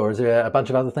 Jip, or is there a bunch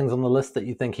of other things on the list that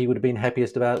you think he would have been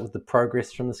happiest about with the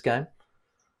progress from this game?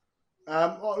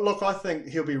 Look, I think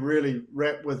he'll be really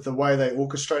wrapped with the way they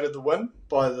orchestrated the win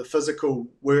by the physical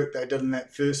work they did in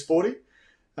that first 40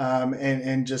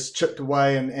 and just chipped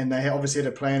away. And they obviously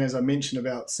had a plan, as I mentioned,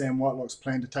 about Sam Whitelock's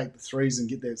plan to take the threes and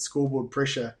get that scoreboard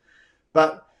pressure.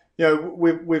 But,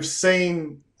 we've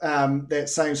seen that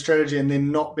same strategy and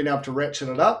then not been able to ratchet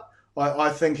it up. I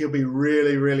think he'll be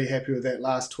really, really happy with that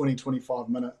last 20, 25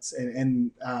 minutes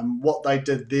and what they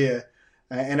did there.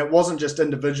 And it wasn't just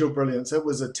individual brilliance, it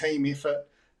was a team effort.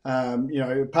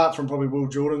 Apart from probably Will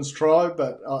Jordan's try,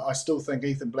 but I still think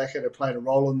Ethan Blackadder played a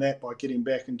role in that by getting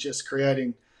back and just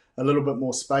creating a little bit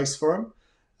more space for him.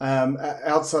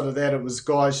 Outside of that, it was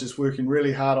guys just working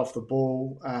really hard off the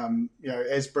ball.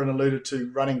 As Bryn alluded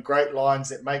to, running great lines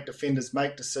that make defenders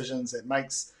make decisions, that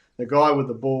makes the guy with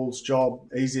the ball's job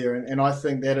easier. And I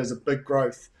think that is a big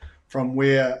growth from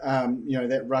where,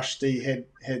 that rush D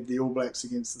had the All Blacks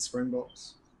against the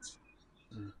Springboks.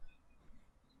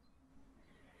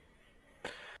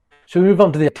 Shall we move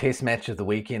on to the test match of the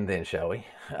weekend then, shall we?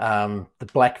 The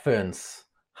Black Ferns,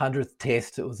 100th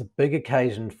test. It was a big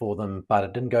occasion for them, but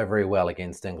it didn't go very well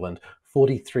against England.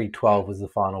 43-12 was the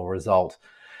final result.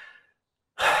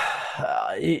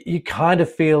 You kind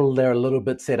of feel they're a little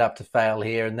bit set up to fail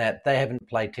here, in that they haven't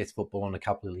played test football in a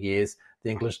couple of years. The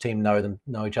English team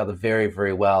know each other very,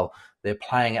 very well. They're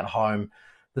playing at home.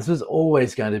 This was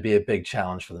always going to be a big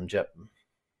challenge for them, Jip.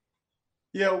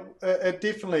 Yeah, it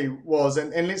definitely was.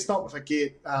 And let's not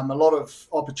forget, a lot of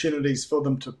opportunities for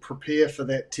them to prepare for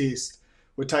that test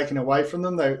were taken away from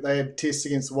them. They had tests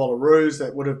against the Wallaroos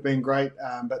that would have been great,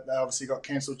 but they obviously got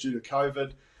cancelled due to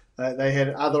COVID. They had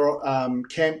other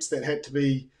camps that had to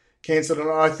be cancelled. And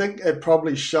I think it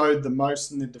probably showed the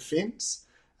most in the defence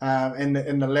and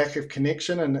the lack of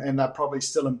connection. And they're probably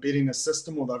still embedding the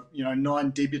system, although, 9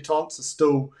 debutants are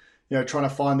still trying to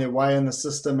find their way in the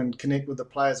system and connect with the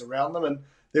players around them. And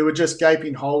there were just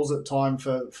gaping holes at time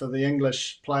for the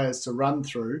English players to run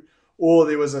through. Or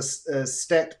there was a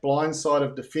stacked blind side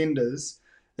of defenders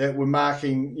that were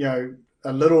marking,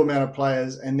 a little amount of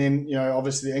players. And then,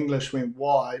 obviously the English went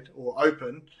wide or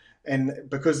open. And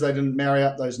because they didn't marry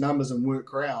up those numbers and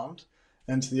work round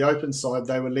into the open side,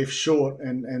 they were left short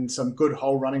and some good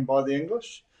hole running by the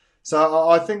English. So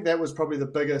I think that was probably the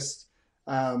biggest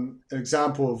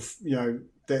example of,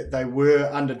 that they were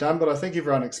underdone, but I think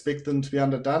everyone expected them to be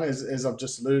underdone, as I've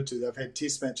just alluded to. They've had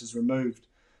test matches removed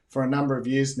for a number of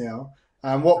years now.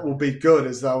 What will be good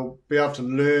is they'll be able to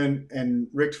learn and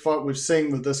rectify it. We've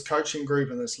seen with this coaching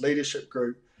group and this leadership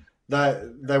group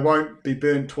that they won't be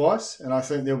burnt twice, and I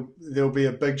think there'll be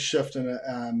a big shift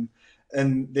in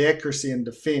the accuracy in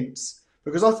defence.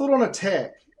 Because I thought on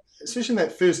attack, especially in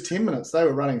that first 10 minutes, they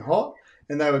were running hot,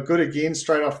 and they were good again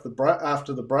straight after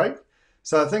the break.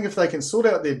 So I think if they can sort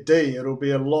out their D, it'll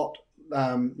be a lot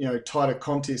tighter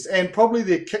contest. And probably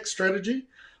their kick strategy.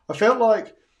 I felt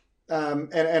like,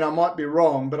 and I might be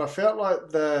wrong, but I felt like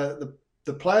the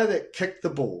player that kicked the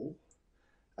ball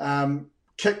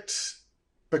kicked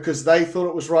because they thought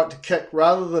it was right to kick,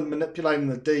 rather than manipulating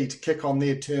the D to kick on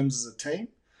their terms as a team.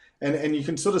 And you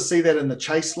can sort of see that in the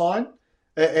chase line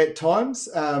at times.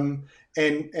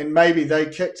 And maybe they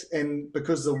kicked, and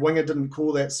because the winger didn't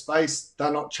call that space, they're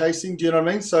not chasing. Do you know what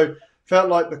I mean? So felt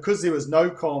like because there was no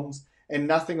comms and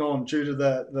nothing on due to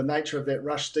the nature of that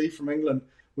rush D from England,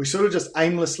 we sort of just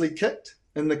aimlessly kicked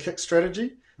in the kick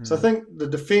strategy. So I think the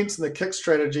defence and the kick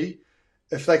strategy,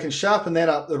 if they can sharpen that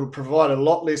up, it'll provide a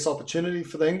lot less opportunity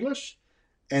for the English.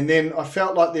 And then I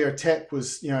felt like their attack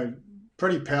was,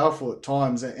 pretty powerful at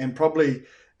times, and probably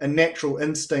a natural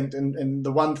instinct, and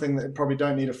the one thing that they probably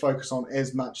don't need to focus on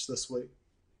as much this week.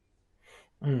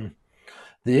 The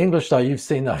English, though, you've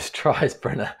seen those tries,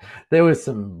 Brenner. There was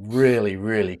some really,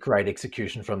 really great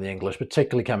execution from the English,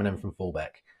 particularly coming in from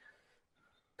fullback.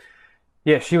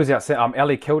 Yeah, she was outstanding.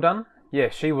 Ellie Kildun. Yeah,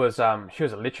 she was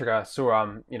electric. I saw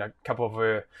a couple of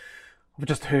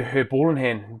her ball in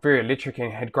hand, very electric,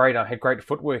 and had great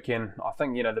footwork. And I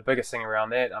think the biggest thing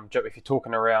around that, if you're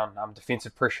talking around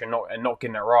defensive pressure and not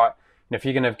getting it right, if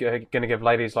you're going to give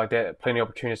ladies like that plenty of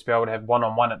opportunities to be able to have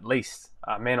one-on-one at least,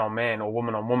 man on man or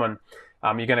woman on woman,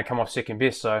 you're going to come off second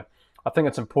best. So I think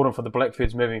it's important for the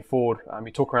Blackfoots moving forward.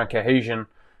 You talk around cohesion,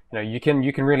 you can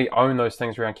really own those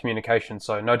things around communication.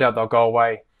 So no doubt they'll go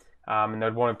away. And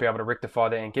they'd want to be able to rectify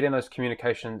that and get in those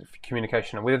communication,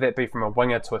 and whether that be from a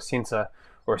winger to a centre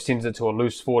or a centre to a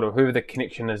loose forward, or whoever the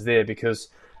connection is there. Because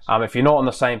if you're not on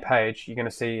the same page, you're going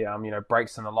to see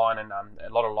breaks in the line and a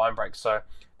lot of line breaks. So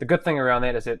the good thing around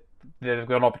that is that they've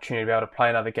got an opportunity to be able to play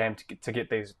another game to get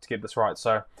this right.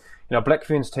 So Black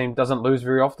Ferns team doesn't lose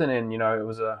very often, and it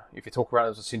was if you talk about it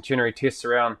was a centenary test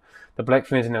around the Black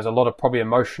Ferns, and there was a lot of probably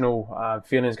emotional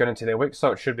feelings going into their week.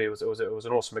 So it should be. It was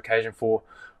an awesome occasion for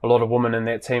a lot of women in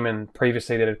that team, and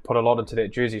previously that had put a lot into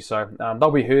that jersey. So they'll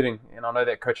be hurting, and I know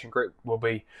that coaching group will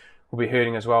be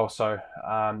hurting as well. So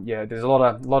there's a lot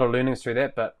of learnings through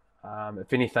that. But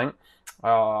if anything,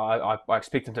 I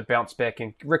expect them to bounce back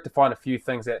and rectify a few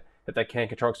things that they can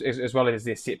control, as well as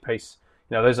their set piece.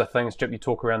 Those are things, Chip, you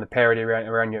talk around the parity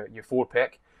around your forward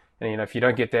pack. And if you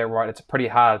don't get that right, it's pretty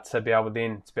hard to be able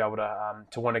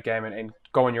to win a game and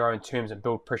go on your own terms and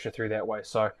build pressure through that way.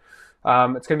 So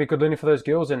it's going to be good learning for those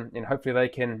girls, and hopefully they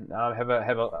can have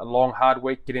a long, hard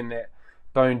week, getting that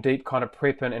bone deep kind of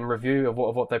prep and review of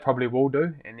what they probably will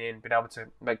do, and then being able to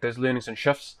make those learnings and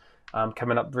shifts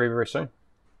coming up very, very soon.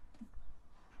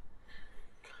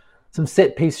 Some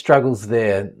set-piece struggles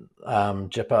there,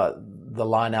 Jipper. The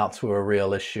line-outs were a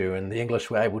real issue, and the English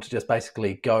were able to just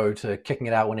basically go to kicking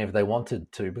it out whenever they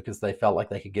wanted to because they felt like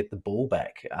they could get the ball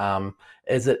back.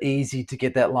 Is it easy to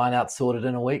get that line-out sorted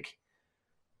in a week?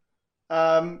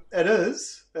 It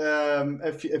is,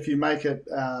 if you make it,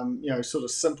 sort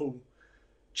of simple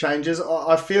changes.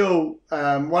 I feel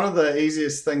one of the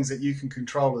easiest things that you can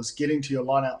control is getting to your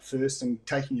line-out first and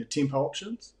taking your tempo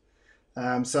options.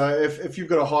 So if you've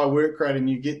got a high work rate and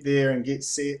you get there and get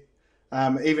set,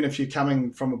 even if you're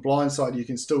coming from a blind side, you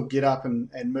can still get up and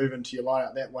move into your line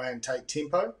out that way and take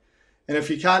tempo. And if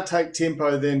you can't take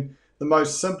tempo, then the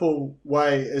most simple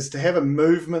way is to have a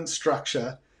movement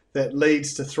structure that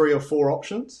leads to 3 or 4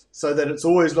 options so that it's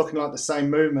always looking like the same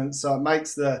movement. So it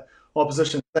makes the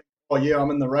opposition think, oh yeah,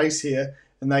 I'm in the race here,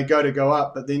 and they go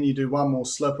up, but then you do one more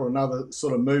slip or another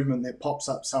sort of movement that pops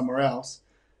up somewhere else.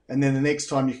 And then the next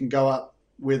time you can go up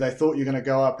where they thought you're going to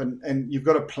go up, and you've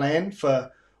got a plan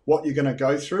for what you're going to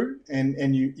go through,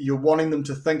 and you're wanting them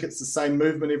to think it's the same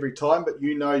movement every time, but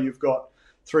you've got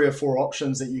 3 or 4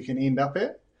 options that you can end up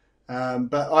at.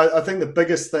 But I think the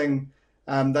biggest thing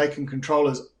they can control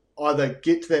is either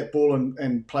get to that ball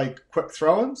and play quick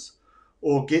throw-ins,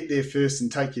 or get there first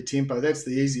and take your tempo. That's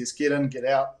the easiest, get in, get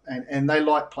out, and they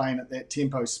like playing at that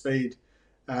tempo speed,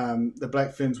 the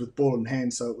Black Ferns, with ball in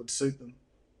hand, so it would suit them.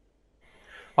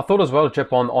 I thought as well,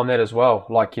 Jip, on that as well.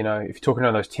 Like, if you're talking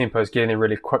about those tempos, getting there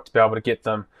really quick to be able to get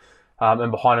them in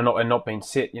behind and not being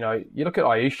set. You look at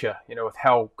Aisha, with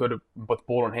how good with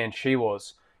ball in hand she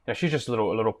was. She's just a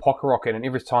little pocket rocket, and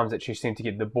every time that she seemed to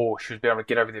get the ball, she was able to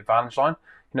get over the advantage line.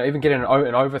 Even getting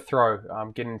an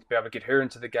overthrow, getting to be able to get her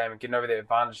into the game and getting over the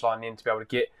advantage line, and then to be able to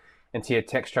get into your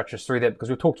attack structures through that. Because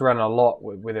we've talked around it a lot,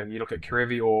 whether you look at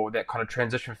Karevi or that kind of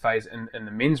transition phase in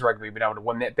the men's rugby, being able to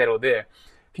win that battle there.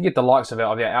 If you get the likes of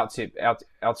our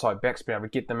outside backs, being able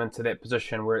to get them into that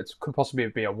position where it could possibly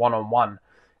be a one-on-one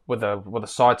with a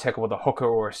side tackle, with a hooker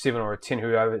or a 7 or a 10,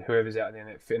 whoever's out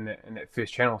there in that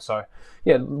first channel. So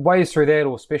yeah, ways through that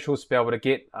or specials to be able to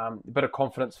get a bit of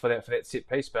confidence for that set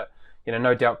piece. But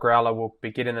no doubt Growler will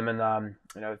be getting them in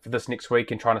for this next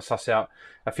week and trying to suss out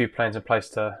a few plans in place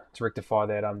to rectify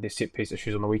that their set piece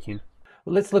issues on the weekend.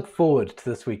 Well, let's look forward to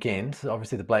this weekend.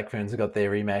 Obviously, the Black Ferns have got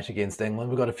their rematch against England.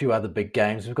 We've got a few other big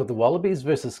games. We've got the Wallabies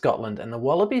versus Scotland, and the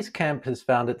Wallabies camp has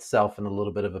found itself in a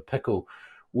little bit of a pickle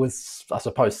with, I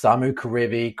suppose, Samu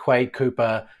Kerevi, Quade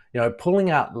Cooper, pulling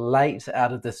out late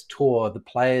out of this tour, the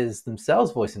players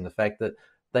themselves voicing the fact that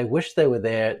they wish they were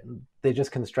there. They're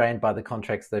just constrained by the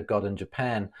contracts they've got in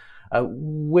Japan.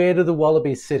 Where do the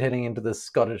Wallabies sit heading into this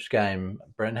Scottish game?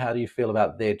 Bryn, how do you feel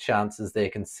about their chances there,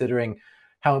 considering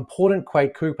how important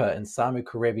Quade Cooper and Samu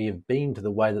Kerevi have been to the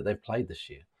way that they've played this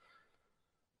year?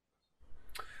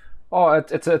 Oh,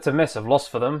 it's a massive loss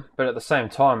for them, but at the same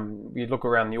time, you look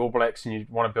around the All Blacks and you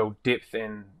want to build depth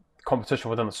and competition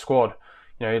within the squad.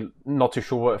 Not too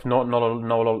sure if not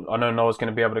Noah. I know Noah's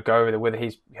going to be able to go over there, whether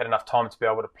he's had enough time to be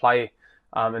able to play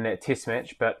in that Test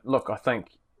match. But look, I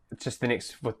think it's just the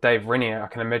next with Dave Rennie. I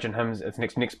can imagine him as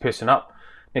the next person up.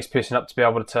 Next person up to be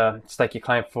able to stake your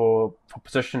claim for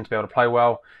position, to be able to play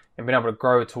well, and being able to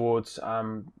grow towards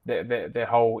that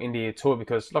whole India tour.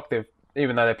 Because look,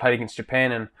 even though they played against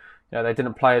Japan and they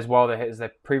didn't play as well as they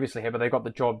previously had, but they got the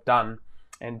job done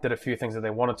and did a few things that they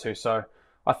wanted to. So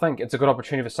I think it's a good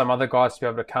opportunity for some other guys to be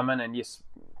able to come in. And yes,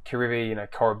 Kerevi,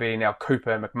 Korobi, now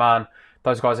Cooper, McMahon,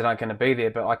 those guys aren't going to be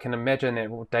there. But I can imagine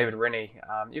that David Rennie,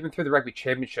 even through the Rugby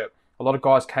Championship, a lot of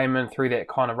guys came in through that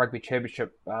kind of Rugby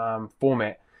Championship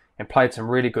format and played some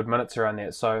really good minutes around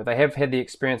that. So they have had the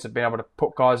experience of being able to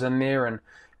put guys in there and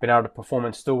being able to perform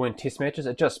and still win Test matches.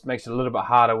 It just makes it a little bit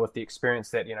harder with the experience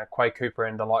that Quade Cooper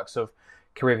and the likes of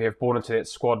Kerevi have brought into that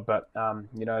squad. But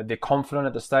they're confident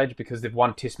at the stage because they've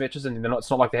won Test matches, and it's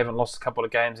not like they haven't lost a couple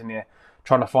of games and they're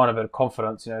trying to find a bit of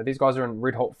confidence. These guys are in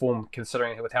red hot form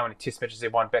considering with how many Test matches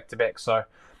they've won back to back. So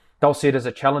they'll see it as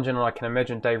a challenge, and I can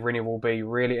imagine Dave Rennie will be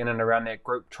really in and around that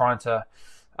group trying to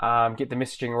get the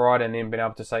messaging right, and then being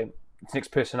able to say it's next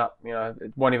person up.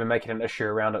 It won't even make it an issue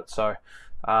around it. So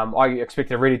I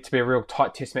expect it really to be a real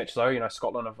tight Test match though.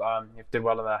 Scotland have did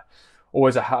well in the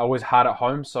always hard at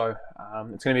home, so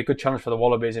it's going to be a good challenge for the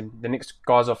Wallabies, and the next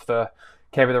guys off the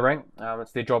cab of the rank,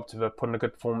 it's their job to put in a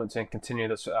good performance and continue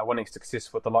this winning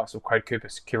success with the likes of Quade Cooper,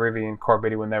 Kerevi and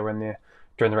Koroibete when they were in their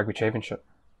during the Rugby Championship.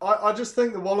 I just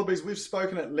think the Wallabies, we've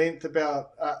spoken at length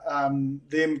about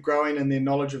them growing in their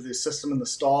knowledge of their system and the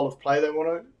style of play they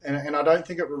want to, and I don't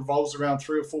think it revolves around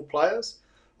 3 or 4 players.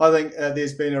 I think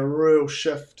there's been a real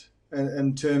shift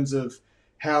in terms of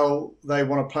how they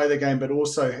want to play the game, but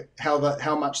also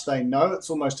how much they know. It's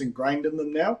almost ingrained in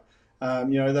them now.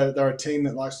 They're a team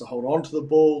that likes to hold on to the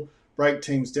ball, break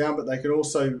teams down, but they can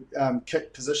also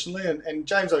kick positionally. And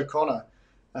James O'Connor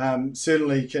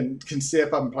certainly can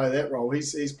step up and play that role.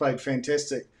 He's played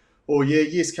fantastic all year.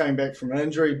 Yes, coming back from an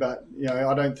injury, but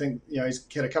I don't think he's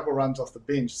had a couple of runs off the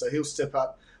bench, so he'll step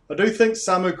up. I do think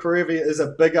Samu Kerevi is a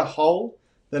bigger hole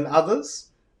than others,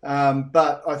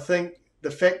 but I think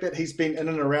the fact that he's been in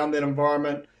and around that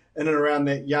environment, in and around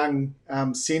that young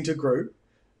centre group,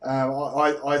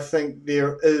 I think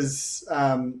there is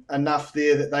enough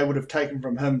there that they would have taken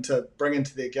from him to bring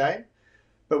into their game.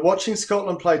 But watching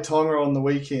Scotland play Tonga on the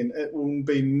weekend, it will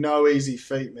be no easy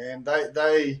feat, man.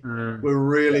 They were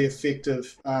really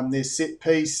effective. Their set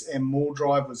piece and maul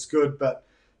drive was good, but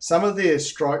some of their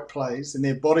strike plays and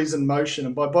their bodies in motion,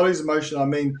 and by bodies in motion I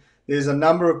mean there's a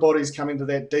number of bodies coming to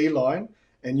that D line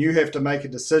and you have to make a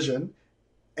decision.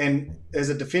 And as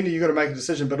a defender, you've got to make a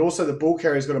decision, but also the ball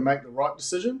carrier's got to make the right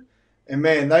decision. And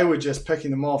man, they were just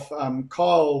picking them off.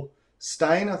 Kyle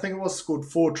Stain, I think it was, scored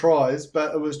 4 tries,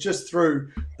 but it was just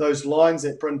through those lines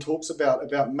that Bryn talks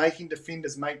about making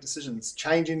defenders make decisions,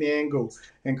 changing the angle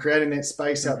and creating that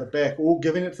space out the back, or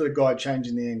giving it to the guy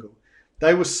changing the angle.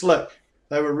 They were slick.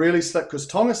 They were really slick because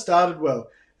Tonga started well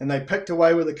and they picked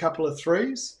away with a couple of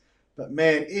threes. But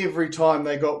man, every time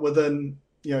they got within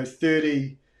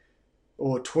 30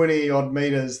 or 20 odd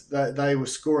meters, they were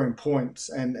scoring points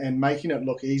and making it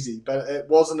look easy. But it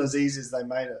wasn't as easy as they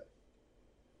made it.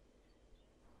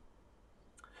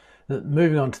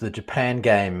 Moving on to the Japan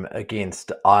game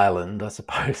against Ireland, I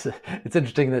suppose it's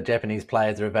interesting that Japanese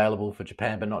players are available for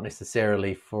Japan, but not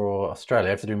necessarily for Australia. I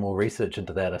have to do more research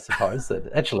into that, I suppose.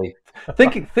 Actually,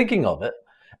 thinking of it,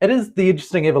 it is the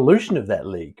interesting evolution of that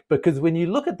league, because when you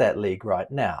look at that league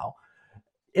right now,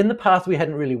 in the past, we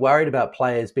hadn't really worried about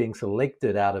players being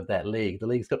selected out of that league. The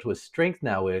league's got to a strength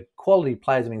now where quality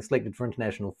players are being selected for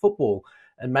international football,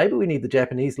 and maybe we need the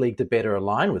Japanese league to better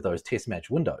align with those test match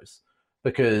windows,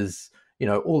 because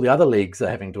all the other leagues are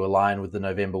having to align with the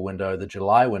November window, the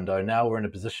July window. Now we're in a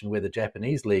position where the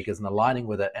Japanese league isn't aligning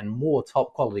with it, and more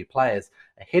top quality players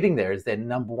are heading there as their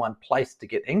number one place to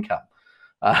get income.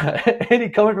 Any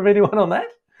comment from anyone on that?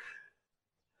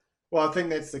 Well, I think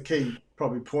that's the key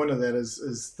probably point of that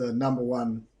is the number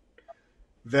one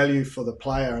value for the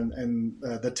player and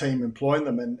the team employing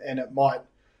them, and it might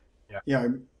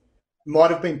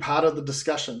might have been part of the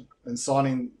discussion in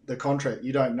signing the contract.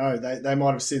 You don't know. They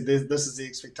might have said this is the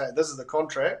expectation, this is the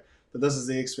contract, but this is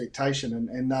the expectation,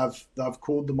 and they've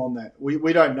called them on that.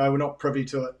 We don't know. We're not privy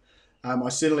to it. I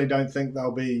certainly don't think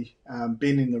they'll be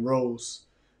bending the rules.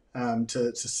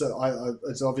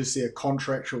 It's obviously a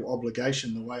contractual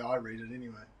obligation the way I read it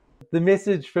anyway. The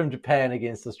message from Japan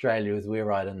against Australia is we're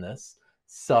right in this.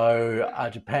 So are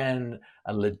Japan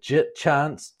a legit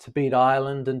chance to beat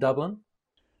Ireland in Dublin?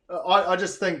 I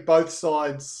just think both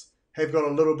sides have got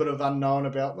a little bit of unknown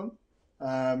about them.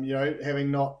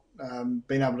 Having not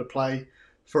been able to play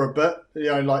for a bit.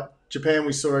 Like Japan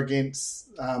we saw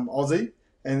against Aussie,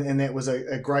 and that was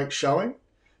a great showing.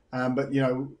 But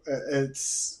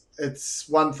it's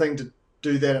one thing to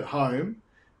do that at home,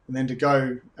 and then to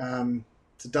go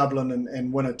to Dublin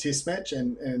and win a test match,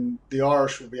 and the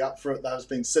Irish will be up for it. They've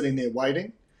been sitting there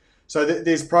waiting. So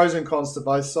there's pros and cons to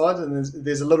both sides, and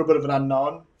there's a little bit of an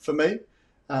unknown for me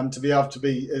to be able to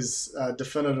be as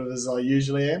definitive as I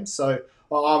usually am. So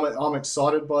I'm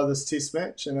excited by this test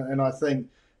match, and I think,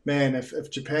 man,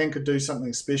 if Japan could do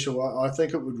something special, I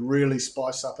think it would really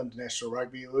spice up international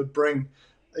rugby. It would bring,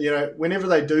 whenever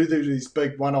they do these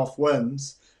big one-off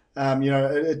wins,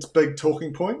 it's big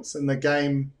talking points in the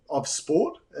game of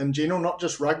sport in general, not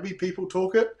just rugby. People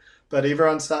talk it, but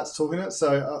everyone starts talking it.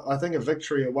 So I think a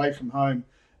victory away from home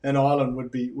in Ireland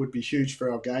would be huge for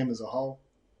our game as a whole.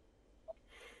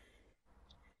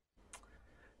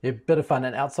 Yeah, bit of fun.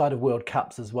 And outside of World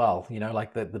Cups as well,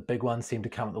 like the big ones seem to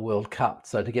come at the World Cup.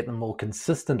 So to get them more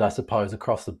consistent, I suppose,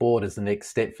 across the board is the next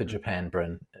step for Japan,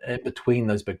 Bryn, between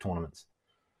those big tournaments.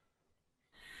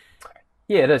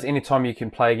 Yeah, it is. Anytime you can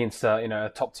play against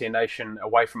a top tier nation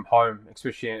away from home,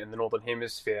 especially in the Northern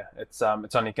Hemisphere, it's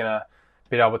only going to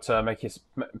be able to make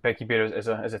you better as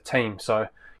a team. So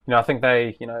I think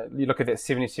they, you look at that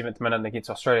 77th minute against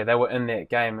Australia, they were in that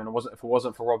game, and if it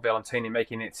wasn't for Rob Valentini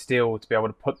making that steal to be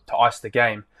able to ice the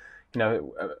game,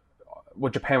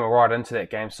 Japan were right into that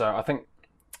game. So I think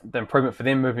the improvement for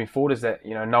them moving forward is that,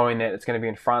 knowing that it's going to be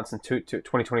in France in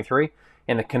 2023,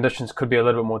 and the conditions could be a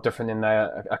little bit more different than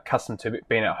they're accustomed to,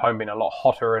 being at home, being a lot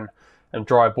hotter and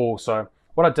dry ball. So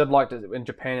what I did like in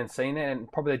Japan and seeing that,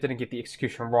 and probably they didn't get the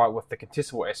execution right with the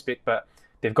contestable aspect, but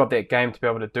they've got that game to be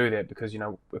able to do that, because,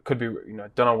 it could be,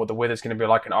 don't know what the weather's going to be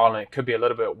like in Ireland. It could be a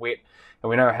little bit wet, and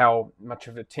we know how much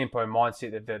of a tempo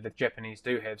mindset that the Japanese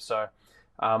do have. So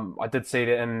I did see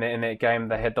that in that game,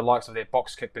 they had the likes of their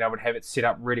box kick, being able to have it set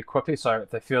up really quickly. So if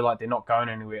they feel like they're not going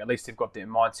anywhere, at least they've got that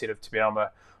mindset of to be able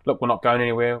to, look, we're not going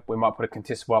anywhere. We might put a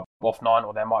contestable up off 9,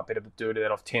 or they might be able to do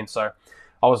that off 10. So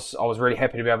I was really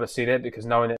happy to be able to see that, because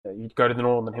knowing that you'd go to the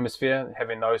Northern Hemisphere,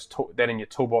 having that in your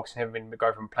toolbox, and having to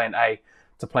go from plan A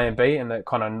to plan B, and that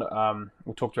kind of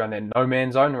we talked around that no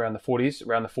man zone around the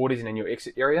 40s, and then your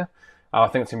exit area. I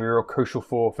think it's going to be real crucial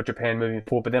for Japan moving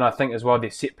forward. But then I think as well, their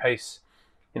set piece,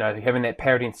 having that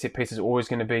parity in set piece is always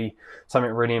going to be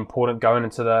something really important going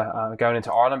into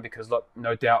Ireland, because look,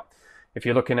 no doubt, if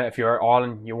you're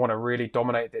Ireland, you want to really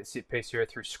dominate that set piece here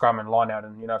through scrum and line out.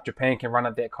 And, if Japan can run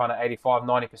at that kind of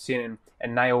 85-90%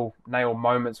 and nail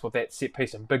moments with that set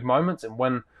piece and big moments, and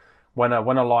win a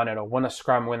line out or win a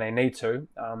scrum when they need to,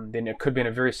 then it could be in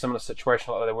a very similar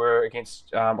situation like they were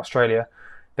against Australia.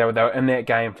 They were in that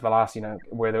game for the last,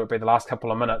 where there would be the last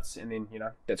couple of minutes, and then,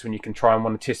 that's when you can try and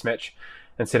win a test match,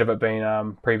 instead of it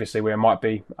being previously where it might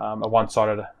be a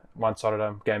one-sided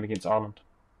game against Ireland.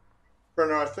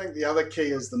 Brenner, I think the other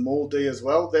key is the maul D as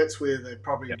well. That's where they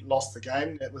probably lost the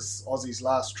game. That was Aussie's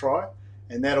last try,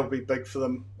 and that'll be big for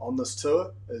them on this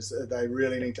tour. Is they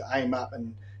really need to aim up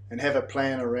and have a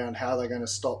plan around how they're going to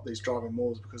stop these driving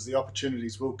mauls, because the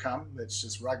opportunities will come. That's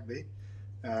just rugby.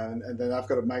 And then they've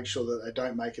got to make sure that they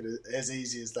don't make it as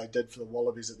easy as they did for the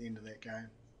Wallabies at the end of that game.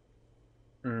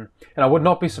 And I would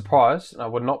not be surprised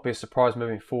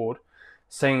moving forward,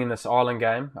 seeing in this Ireland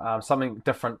game something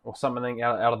different, or something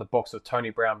out of the box with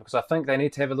Tony Brown, because I think they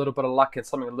need to have a little bit of luck and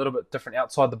something a little bit different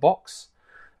outside the box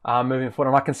moving forward.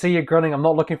 And I can see you grinning. I'm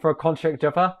not looking for a contract,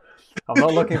 Jipper. I'm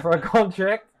not looking for a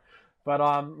contract. But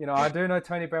I do know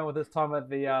Tony Brown with his time with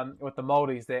the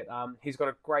Maldives, that he's got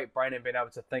a great brain in being able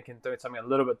to think and do something a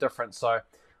little bit different. So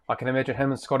I can imagine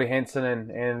him and Scotty Hansen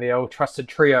and the old trusted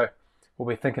trio will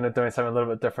be thinking of doing something a little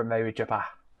bit different, maybe, Jipper.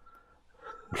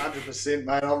 100%,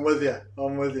 mate. I'm with you.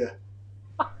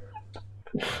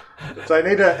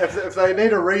 If they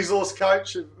need a resource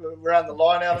coach around the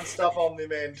line out and stuff, I'm their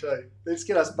man too. Let's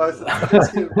get us both.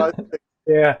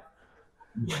 Yeah.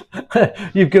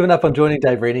 You've given up on joining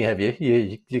Dave Rennie, have you?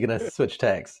 You're going to switch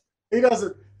tags. He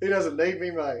doesn't need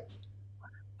me, mate.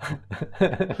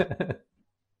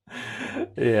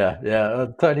 Yeah.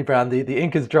 Tony Brown, the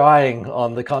ink is drying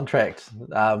on the contract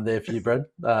there for you, Brad.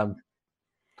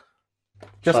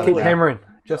 Just keep hammering.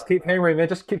 Just keep hammering, man.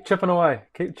 Just keep chipping away.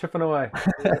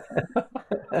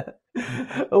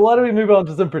 Well, why don't we move on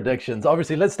to some predictions?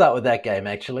 Obviously, let's start with that game,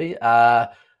 actually.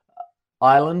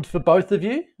 Ireland for both of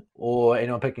you, or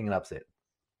anyone picking an upset?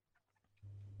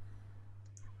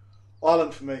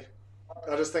 Ireland for me.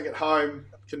 I just think at home,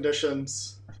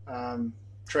 conditions,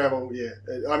 travel, yeah.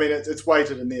 I mean, it's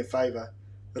weighted in their favour.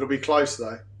 It'll be close,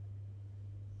 though.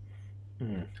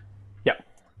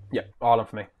 Yeah, Ireland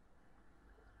for me.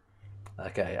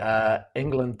 Okay.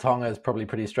 England, Tonga is probably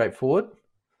pretty straightforward.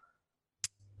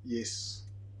 Yes.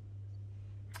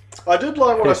 I did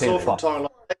like what I saw from Tonga.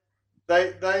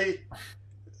 They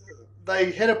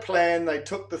had a plan. They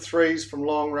took the threes from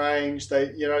long range. They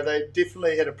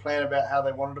definitely had a plan about how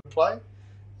they wanted to play,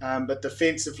 but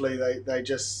defensively they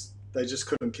just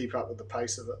couldn't keep up with the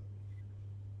pace of it.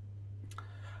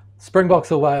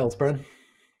 Springboks or Wales, Bryn?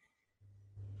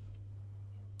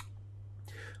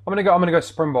 I'm gonna go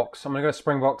Springboks. I'm gonna go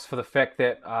Springboks for the fact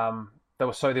that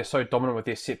they're so dominant with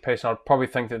their set piece, and I'd probably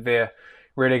think that they're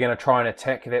really going to try and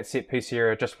attack that set piece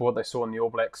area just for what they saw in the All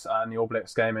Blacks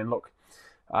game. And look,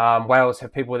 Wales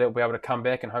have people that will be able to come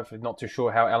back, and hopefully not too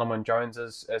sure how Alan Wynne-Jones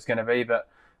is going to be, but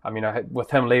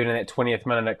with him leaving in that 20th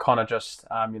minute, it kind of just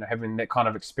having that kind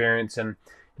of experience and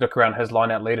look around his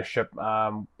line-out leadership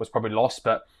was probably lost.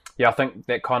 But yeah, I think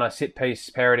that kind of set piece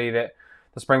parity that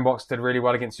the Springboks did really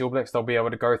well against the All Blacks, they'll be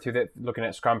able to go through that, looking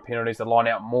at scrum penalties, the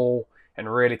line-out maul, and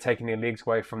really taking their legs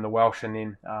away from the Welsh, and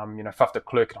then Faf de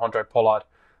Klerk and Andre Pollard,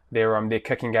 their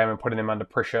kicking game and putting them under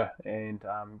pressure, and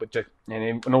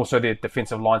also their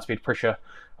defensive line speed pressure.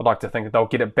 I'd like to think that they'll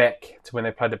get it back to when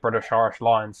they played the British Irish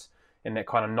Lions in that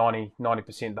kind of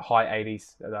 90%, the high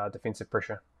 80s defensive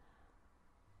pressure.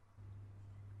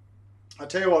 I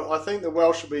tell you what, I think the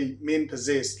Welsh will be men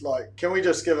possessed. Like, can we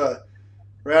just give a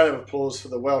round of applause for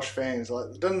the Welsh fans?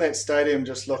 Like, didn't that stadium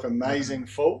just look amazing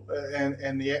full,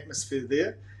 and the atmosphere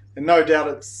there? and no doubt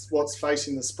it's what's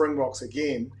facing the Springboks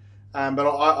again. But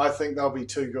I think they'll be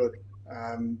too good.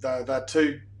 They're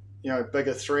too,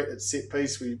 bigger threat at set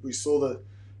piece. We saw the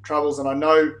troubles, and I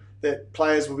know that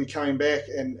players will be coming back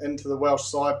and into the Welsh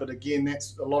side, but again,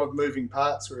 that's a lot of moving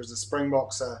parts, whereas the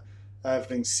Springboks have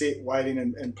been set, waiting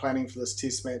and planning for this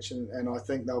test match, and I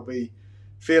think they'll be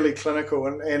fairly clinical,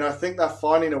 and I think they're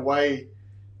finding a way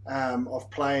of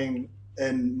playing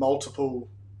in multiple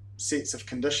sets of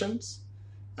conditions,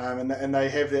 and they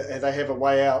have a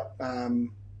way out and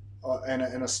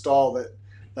a style that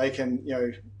they can,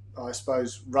 I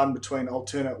suppose, run between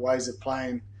alternate ways of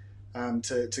playing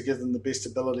to give them the best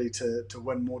ability to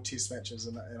win more test matches,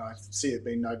 and I see it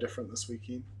being no different this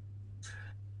weekend.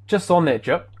 Just on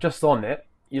that,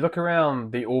 you look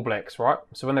around the All Blacks, right?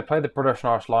 So when they played the British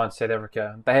and Irish Lions, South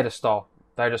Africa, they had a style.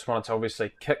 They just wanted to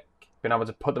obviously kick, being able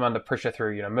to put them under pressure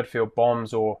through, midfield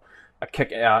bombs or a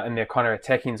kick out in their kind of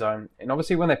attacking zone. And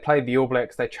obviously when they played the All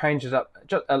Blacks, they changed it up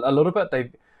just a little bit.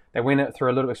 They went it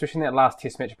through a little bit, especially in that last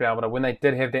test match, when they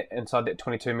did have that inside that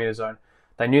 22-metre zone.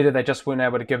 They knew that they just weren't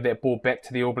able to give that ball back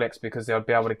to the All Blacks because they would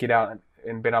be able to get out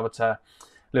and be able to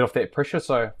let off that pressure.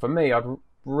 So for me, I'd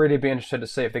really be interested to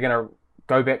see if they're going to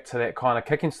go back to that kind of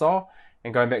kicking style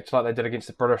and going back to like they did against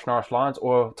the British and Irish Lions,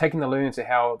 or taking the learnings of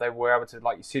how they were able to,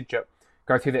 like you said, Jip,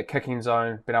 go through that kicking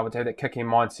zone, being able to have that kicking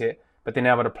mindset, but then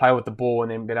able to play with the ball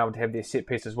and then being able to have their set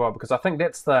piece as well. Because I think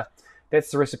that's the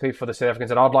recipe for the South Africans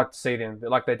that I'd like to see them,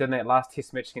 like they did in that last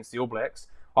test match against the All Blacks.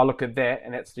 I look at that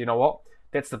and that's,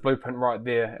 that's the blueprint right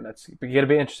there. And it's going to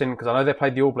be interesting because I know they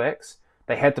played the All Blacks.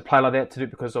 They had to play like that to do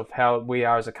because of how we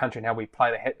are as a country and how we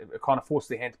play. It kind of forced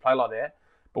their hand to play like that.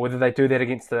 But whether they do that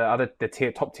against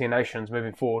the top tier nations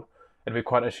moving forward, it'll be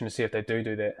quite interesting to see if they do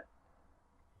that.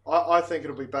 I think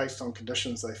it'll be based on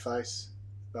conditions they face.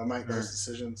 They'll make those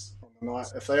decisions on the night.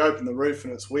 If they open the roof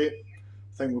and it's wet,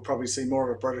 I think we'll probably see more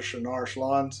of a British and Irish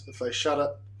Lions. If they shut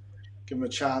it, give them a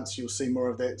chance, you'll see more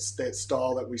of that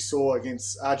style that we saw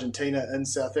against Argentina in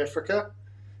South Africa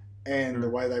and the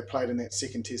way they played in that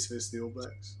second test versus the All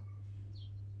Blacks.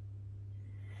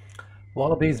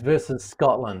 Wallabies versus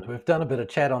Scotland. We've done a bit of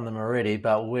chat on them already,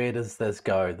 but where does this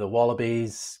go? The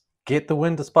Wallabies get the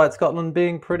win despite Scotland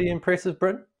being pretty impressive,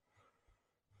 Bryn?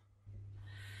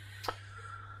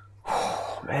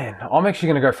 Man, I'm actually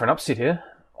going to go for an upset here.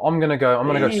 I'm going to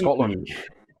go Scotland.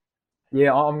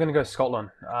 Yeah, I'm going to go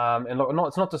Scotland. And look,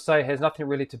 it's not to say it has nothing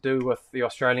really to do with the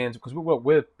Australians, because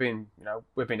we've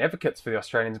been advocates for the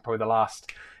Australians in probably the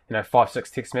last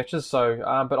 5-6 test matches.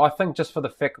 So, but I think just for the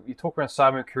fact you talk around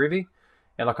Samu Kerevi,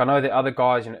 and like I know the other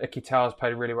guys, Iki Tau's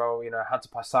played really well. Hunter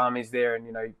Paisami's there,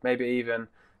 and maybe even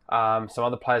some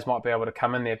other players might be able to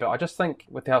come in there. But I just think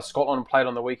with how Scotland played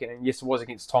on the weekend, and yes, it was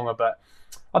against Tonga, but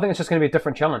I think it's just going to be a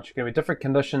different challenge. It's going to be different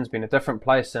conditions, be in a different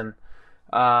place, and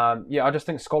I just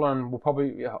think Scotland will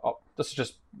probably. This is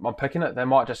just I'm picking it. They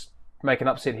might just make an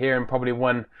upset here and probably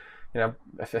win. A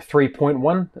 3-point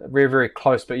win, very very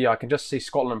close. But I can just see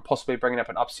Scotland possibly bringing up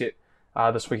an upset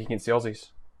this week against the Aussies.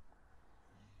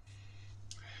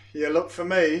 Yeah, look, for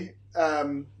me,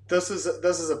 this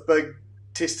is a big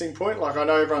testing point. Like I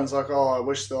know everyone's like, oh, I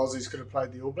wish the Aussies could have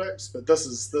played the All Blacks, but this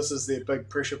is their big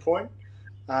pressure point.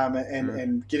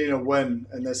 And getting a win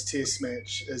in this test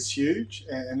match is huge,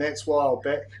 and that's why I'll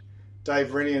back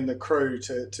Dave Rennie and the crew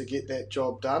to get that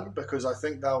job done, because I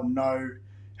think they'll know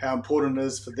how important it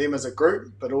is for them as a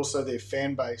group, but also their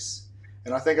fan base.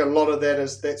 And I think a lot of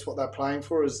that's what they're playing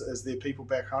for is their people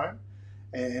back home,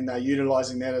 and they're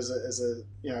utilising that as a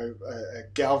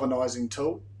galvanising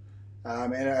tool.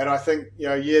 And I think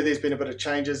there's been a bit of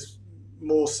changes,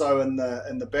 more so in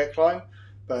the back line.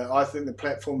 But I think the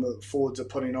platform that the forwards are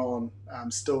putting on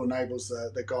still enables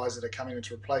the guys that are coming in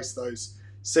to replace those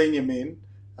senior men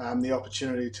the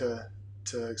opportunity to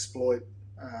exploit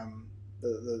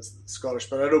the Scottish.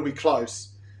 But it'll be close,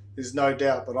 there's no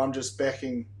doubt. But I'm just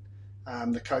backing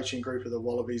the coaching group of the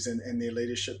Wallabies and their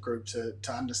leadership group to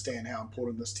understand how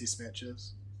important this test match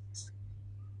is.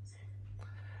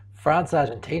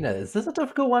 France-Argentina. Is this a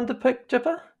difficult one to pick,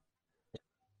 Jipper?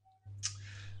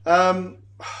 I've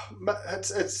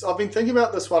been thinking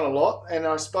about this one a lot, and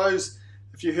I suppose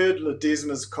if you heard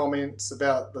Ledesma's comments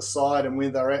about the side and where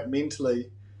they're at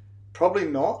mentally, probably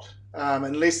not,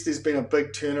 unless there's been a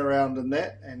big turnaround in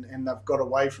that and they've got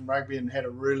away from rugby and had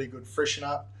a really good freshen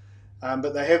up.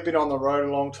 But they have been on the road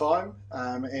a long time,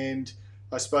 and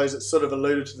I suppose it's sort of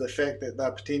alluded to the fact that they're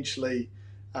potentially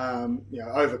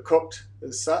overcooked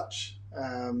as such,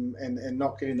 and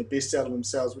not getting the best out of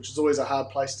themselves, which is always a hard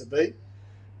place to be.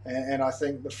 And I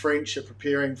think the French are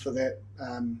preparing for that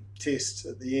test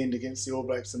at the end against the All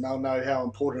Blacks, and they'll know how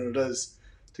important it is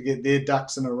to get their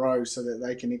ducks in a row so that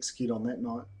they can execute on that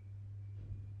night.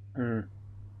 Mm.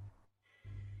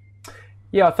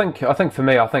 Yeah, I think for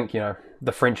me,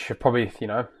 the French are probably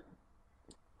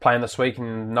playing this week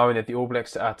and knowing that the All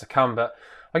Blacks are to come. But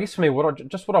I guess for me, what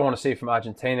I want to see from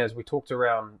Argentina is we talked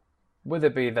around whether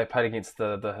it be they played against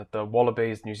the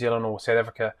Wallabies, New Zealand or South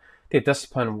Africa, their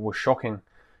discipline was shocking.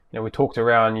 We talked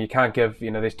around you can't give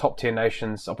these top 10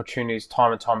 nations opportunities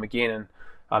time and time again,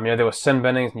 and there were sin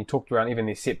binnings, and you talked around even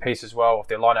their set piece as well, with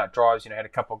their line out drives. Had a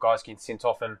couple of guys getting sent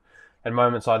off in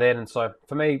moments like that. And so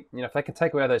for me, if they can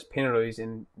take away those penalties,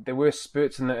 and there were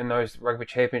spurts in those rugby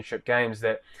championship games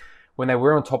that when they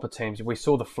were on top of teams, we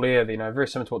saw the flair, very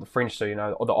similar to what the French do,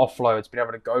 or the offloads, being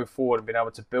able to go forward and being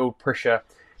able to build pressure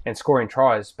and scoring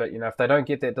tries. But if they don't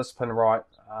get that discipline right,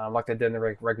 like they did in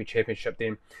the rugby championship,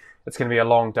 then it's going to be a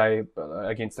long day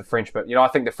against the French. But I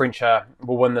think the French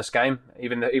will win this game,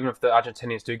 even if the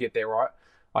Argentinians do get that right.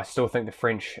 I still think the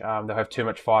French they'll have too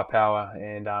much firepower,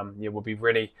 and will be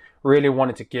really, really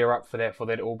wanting to gear up for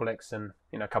that All Blacks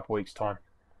in a couple of weeks' time.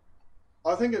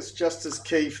 I think it's just as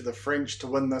key for the French to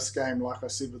win this game, like I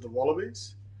said with the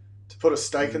Wallabies, to put a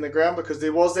stake in the ground, because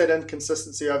there was that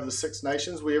inconsistency over the Six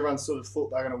Nations where everyone sort of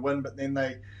thought they were going to win, but then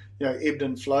they ebbed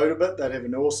and flowed a bit. They'd have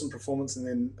an awesome performance and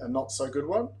then a not so good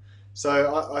one.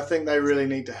 So I think they really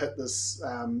need to hit this,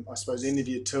 end of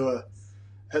year tour,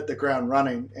 hit the ground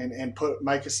running and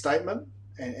make a statement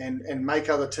and make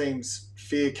other teams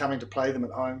fear coming to play them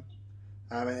at home.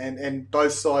 And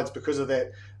both sides, because of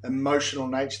that emotional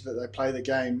nature that they play the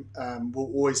game,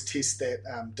 will always test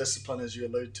that discipline, as you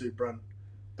allude to, Bryn.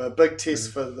 But a big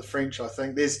test for the French, I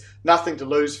think. There's nothing to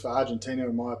lose for Argentina,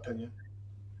 in my opinion.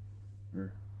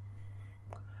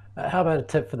 How about a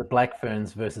tip for the Black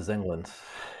Ferns versus England?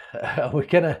 Are we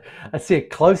going to see a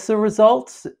closer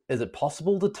result? Is it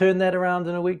possible to turn that around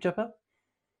in a week, Jipper?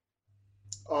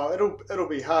 Oh, it'll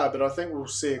be hard, but I think we'll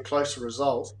see a closer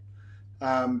result.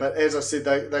 But as I said,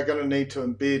 they're going to need to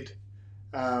embed,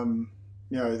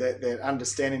 that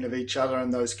understanding of each other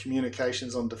and those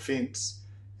communications on defence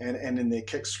and in their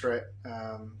kick strap.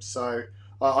 So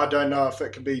I don't know if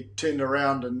it can be turned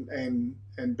around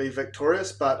and be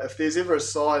victorious, but if there's ever a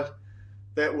side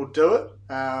that will do it,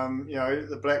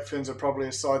 the Black Ferns are probably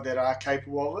a side that are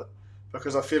capable of it,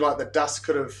 because I feel like the dust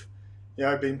could have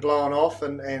been blown off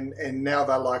and now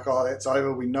they're like, oh, that's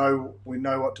over. We know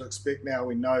what to expect now.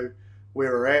 We know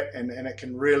where we're at, and it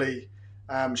can really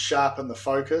sharpen the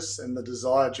focus and the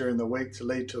desire during the week to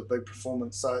lead to a big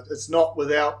performance. So it's not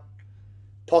without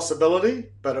possibility,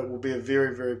 but it will be a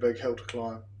very, very big hill to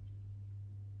climb.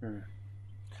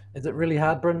 Is it really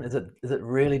hard, Bryn? Is it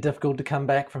really difficult to come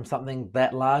back from something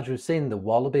that large? We've seen the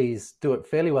Wallabies do it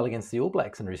fairly well against the All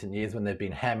Blacks in recent years when they've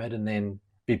been hammered and then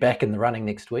be back in the running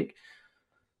next week.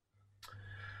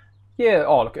 Yeah,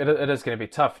 look, it is going to be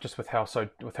tough just with how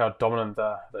dominant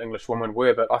the English women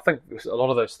were. But I think a lot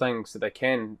of those things that they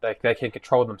can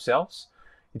control themselves.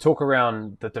 You talk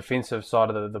around the defensive side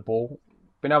of the ball,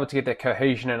 being able to get that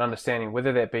cohesion and understanding,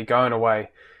 whether that be going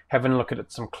away, having a look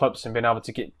at some clips and being able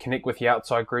to connect with the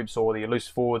outside groups or the loose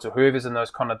forwards or whoever's in those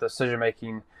kind of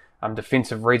decision-making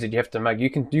defensive reads that you have to make. You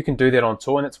can do that on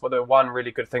tour, and it's the one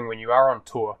really good thing when you are on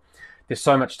tour. There's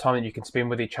so much time that you can spend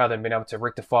with each other and being able to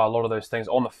rectify a lot of those things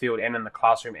on the field and in the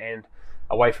classroom and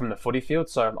away from the footy field.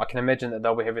 So I can imagine that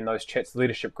they'll be having those chats. The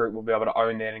leadership group will be able to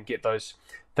own that and get those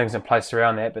things in place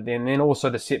around that. But then also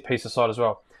the set piece aside as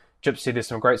well. Jip said there's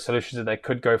some great solutions that they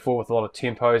could go for with a lot of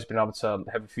tempos, being able to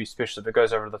have a few specials if it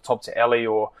goes over to the top to Ali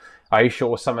or Aisha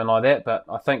or something like that. But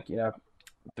I think,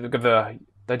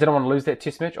 they didn't want to lose that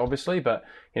test match, obviously, but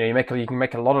you can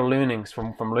make a lot of learnings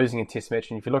from losing a test match.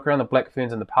 And if you look around the Black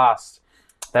Ferns in the past,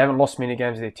 they haven't lost many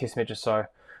games of their test matches, so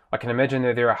I can imagine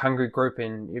that they're a hungry group.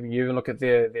 And you even look at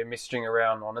their messaging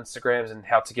around on Instagrams and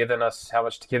how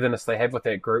much togetherness they have with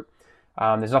that group.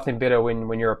 There's nothing better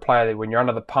when you're a player, when you're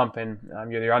under the pump and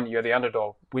you're the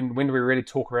underdog. When do we really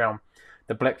talk around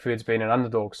the Black Ferns being an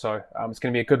underdog? So it's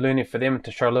going to be a good learning for them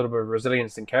to show a little bit of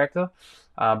resilience and character.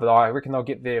 But I reckon they'll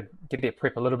get their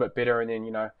prep a little bit better, and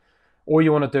then all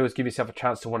you want to do is give yourself a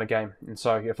chance to win a game. And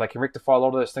so if they can rectify a lot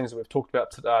of those things that we've talked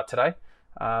about today,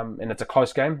 and it's a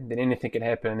close game, then anything can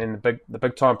happen. And then the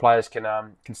big time players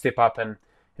can step up and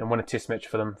win a test match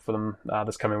for them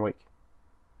this coming week.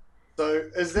 So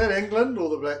is that England or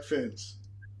the Black Ferns?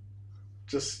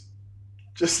 Just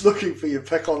looking for your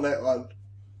pick on that one.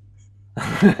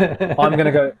 I'm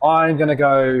gonna go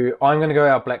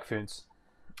our Black Ferns.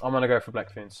 I'm gonna go for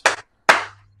Black Ferns.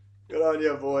 Good on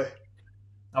you, boy.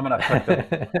 I'm gonna pick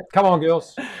them. Come on,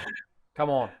 girls.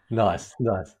 Come on. Nice.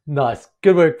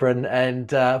 Good work, Bryn.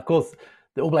 And of course,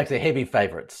 the All Blacks are heavy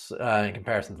favourites in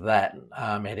comparison to that.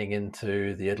 Heading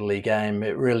into the Italy game,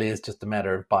 it really is just a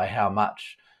matter of by how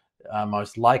much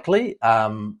most likely.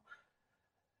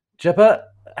 Jipper,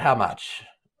 how much?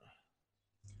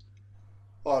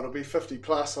 Oh, it'll be 50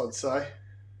 plus, I'd say,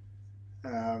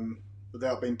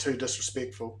 without being too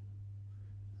disrespectful.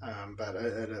 But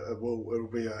it'll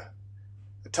be a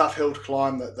tough hill to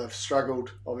climb. That they've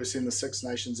struggled, obviously, in the Six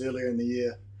Nations earlier in the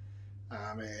year,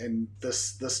 and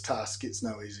this task gets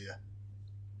no easier.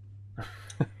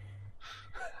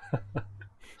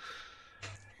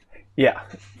 Yeah.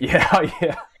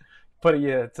 But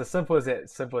it's as simple as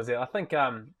that. I think,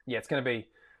 it's going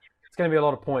to be a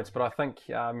lot of points. But I think,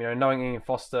 knowing Ian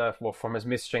Foster, from his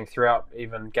messaging throughout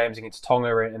even games against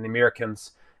Tonga and the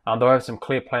Americans, they'll have some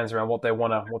clear plans around what they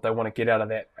want to get out of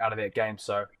that game.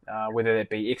 So whether that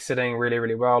be exiting really,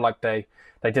 really well, like they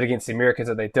did against the Americans,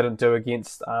 that they didn't do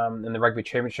against in the Rugby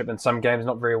Championship, in some games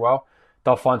not very well.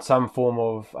 They'll find some form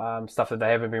of stuff that they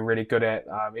haven't been really good at,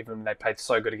 even when they played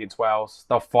so good against Wales.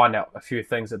 They'll find out a few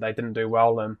things that they didn't do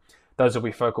well, and those will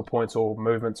be focal points or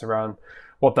movements around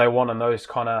what they want in those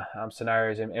kind of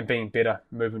scenarios, and being better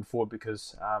moving forward,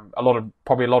 because a lot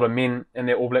of men in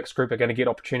their All Blacks group are going to get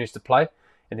opportunities to play,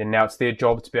 and then now it's their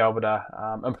job to be able to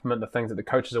implement the things that the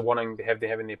coaches are wanting to have. They're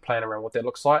having their plan around what that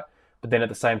looks like, but then at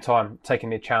the same time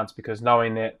taking their chance, because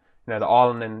knowing that the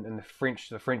Ireland and the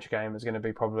French game is going to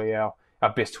be probably our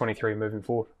best 23 moving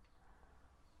forward.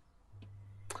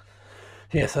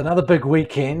 Yes, another big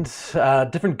weekend.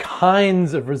 Different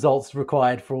kinds of results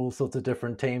required for all sorts of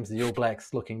different teams. The All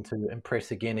Blacks looking to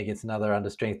impress again against another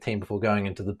understrength team before going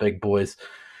into the big boys.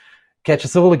 Catch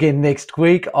us all again next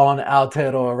week on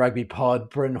Aotearoa Rugby Pod.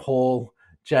 Bryn Hall,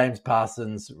 James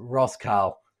Parsons, Ross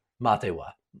Carl, Matewa.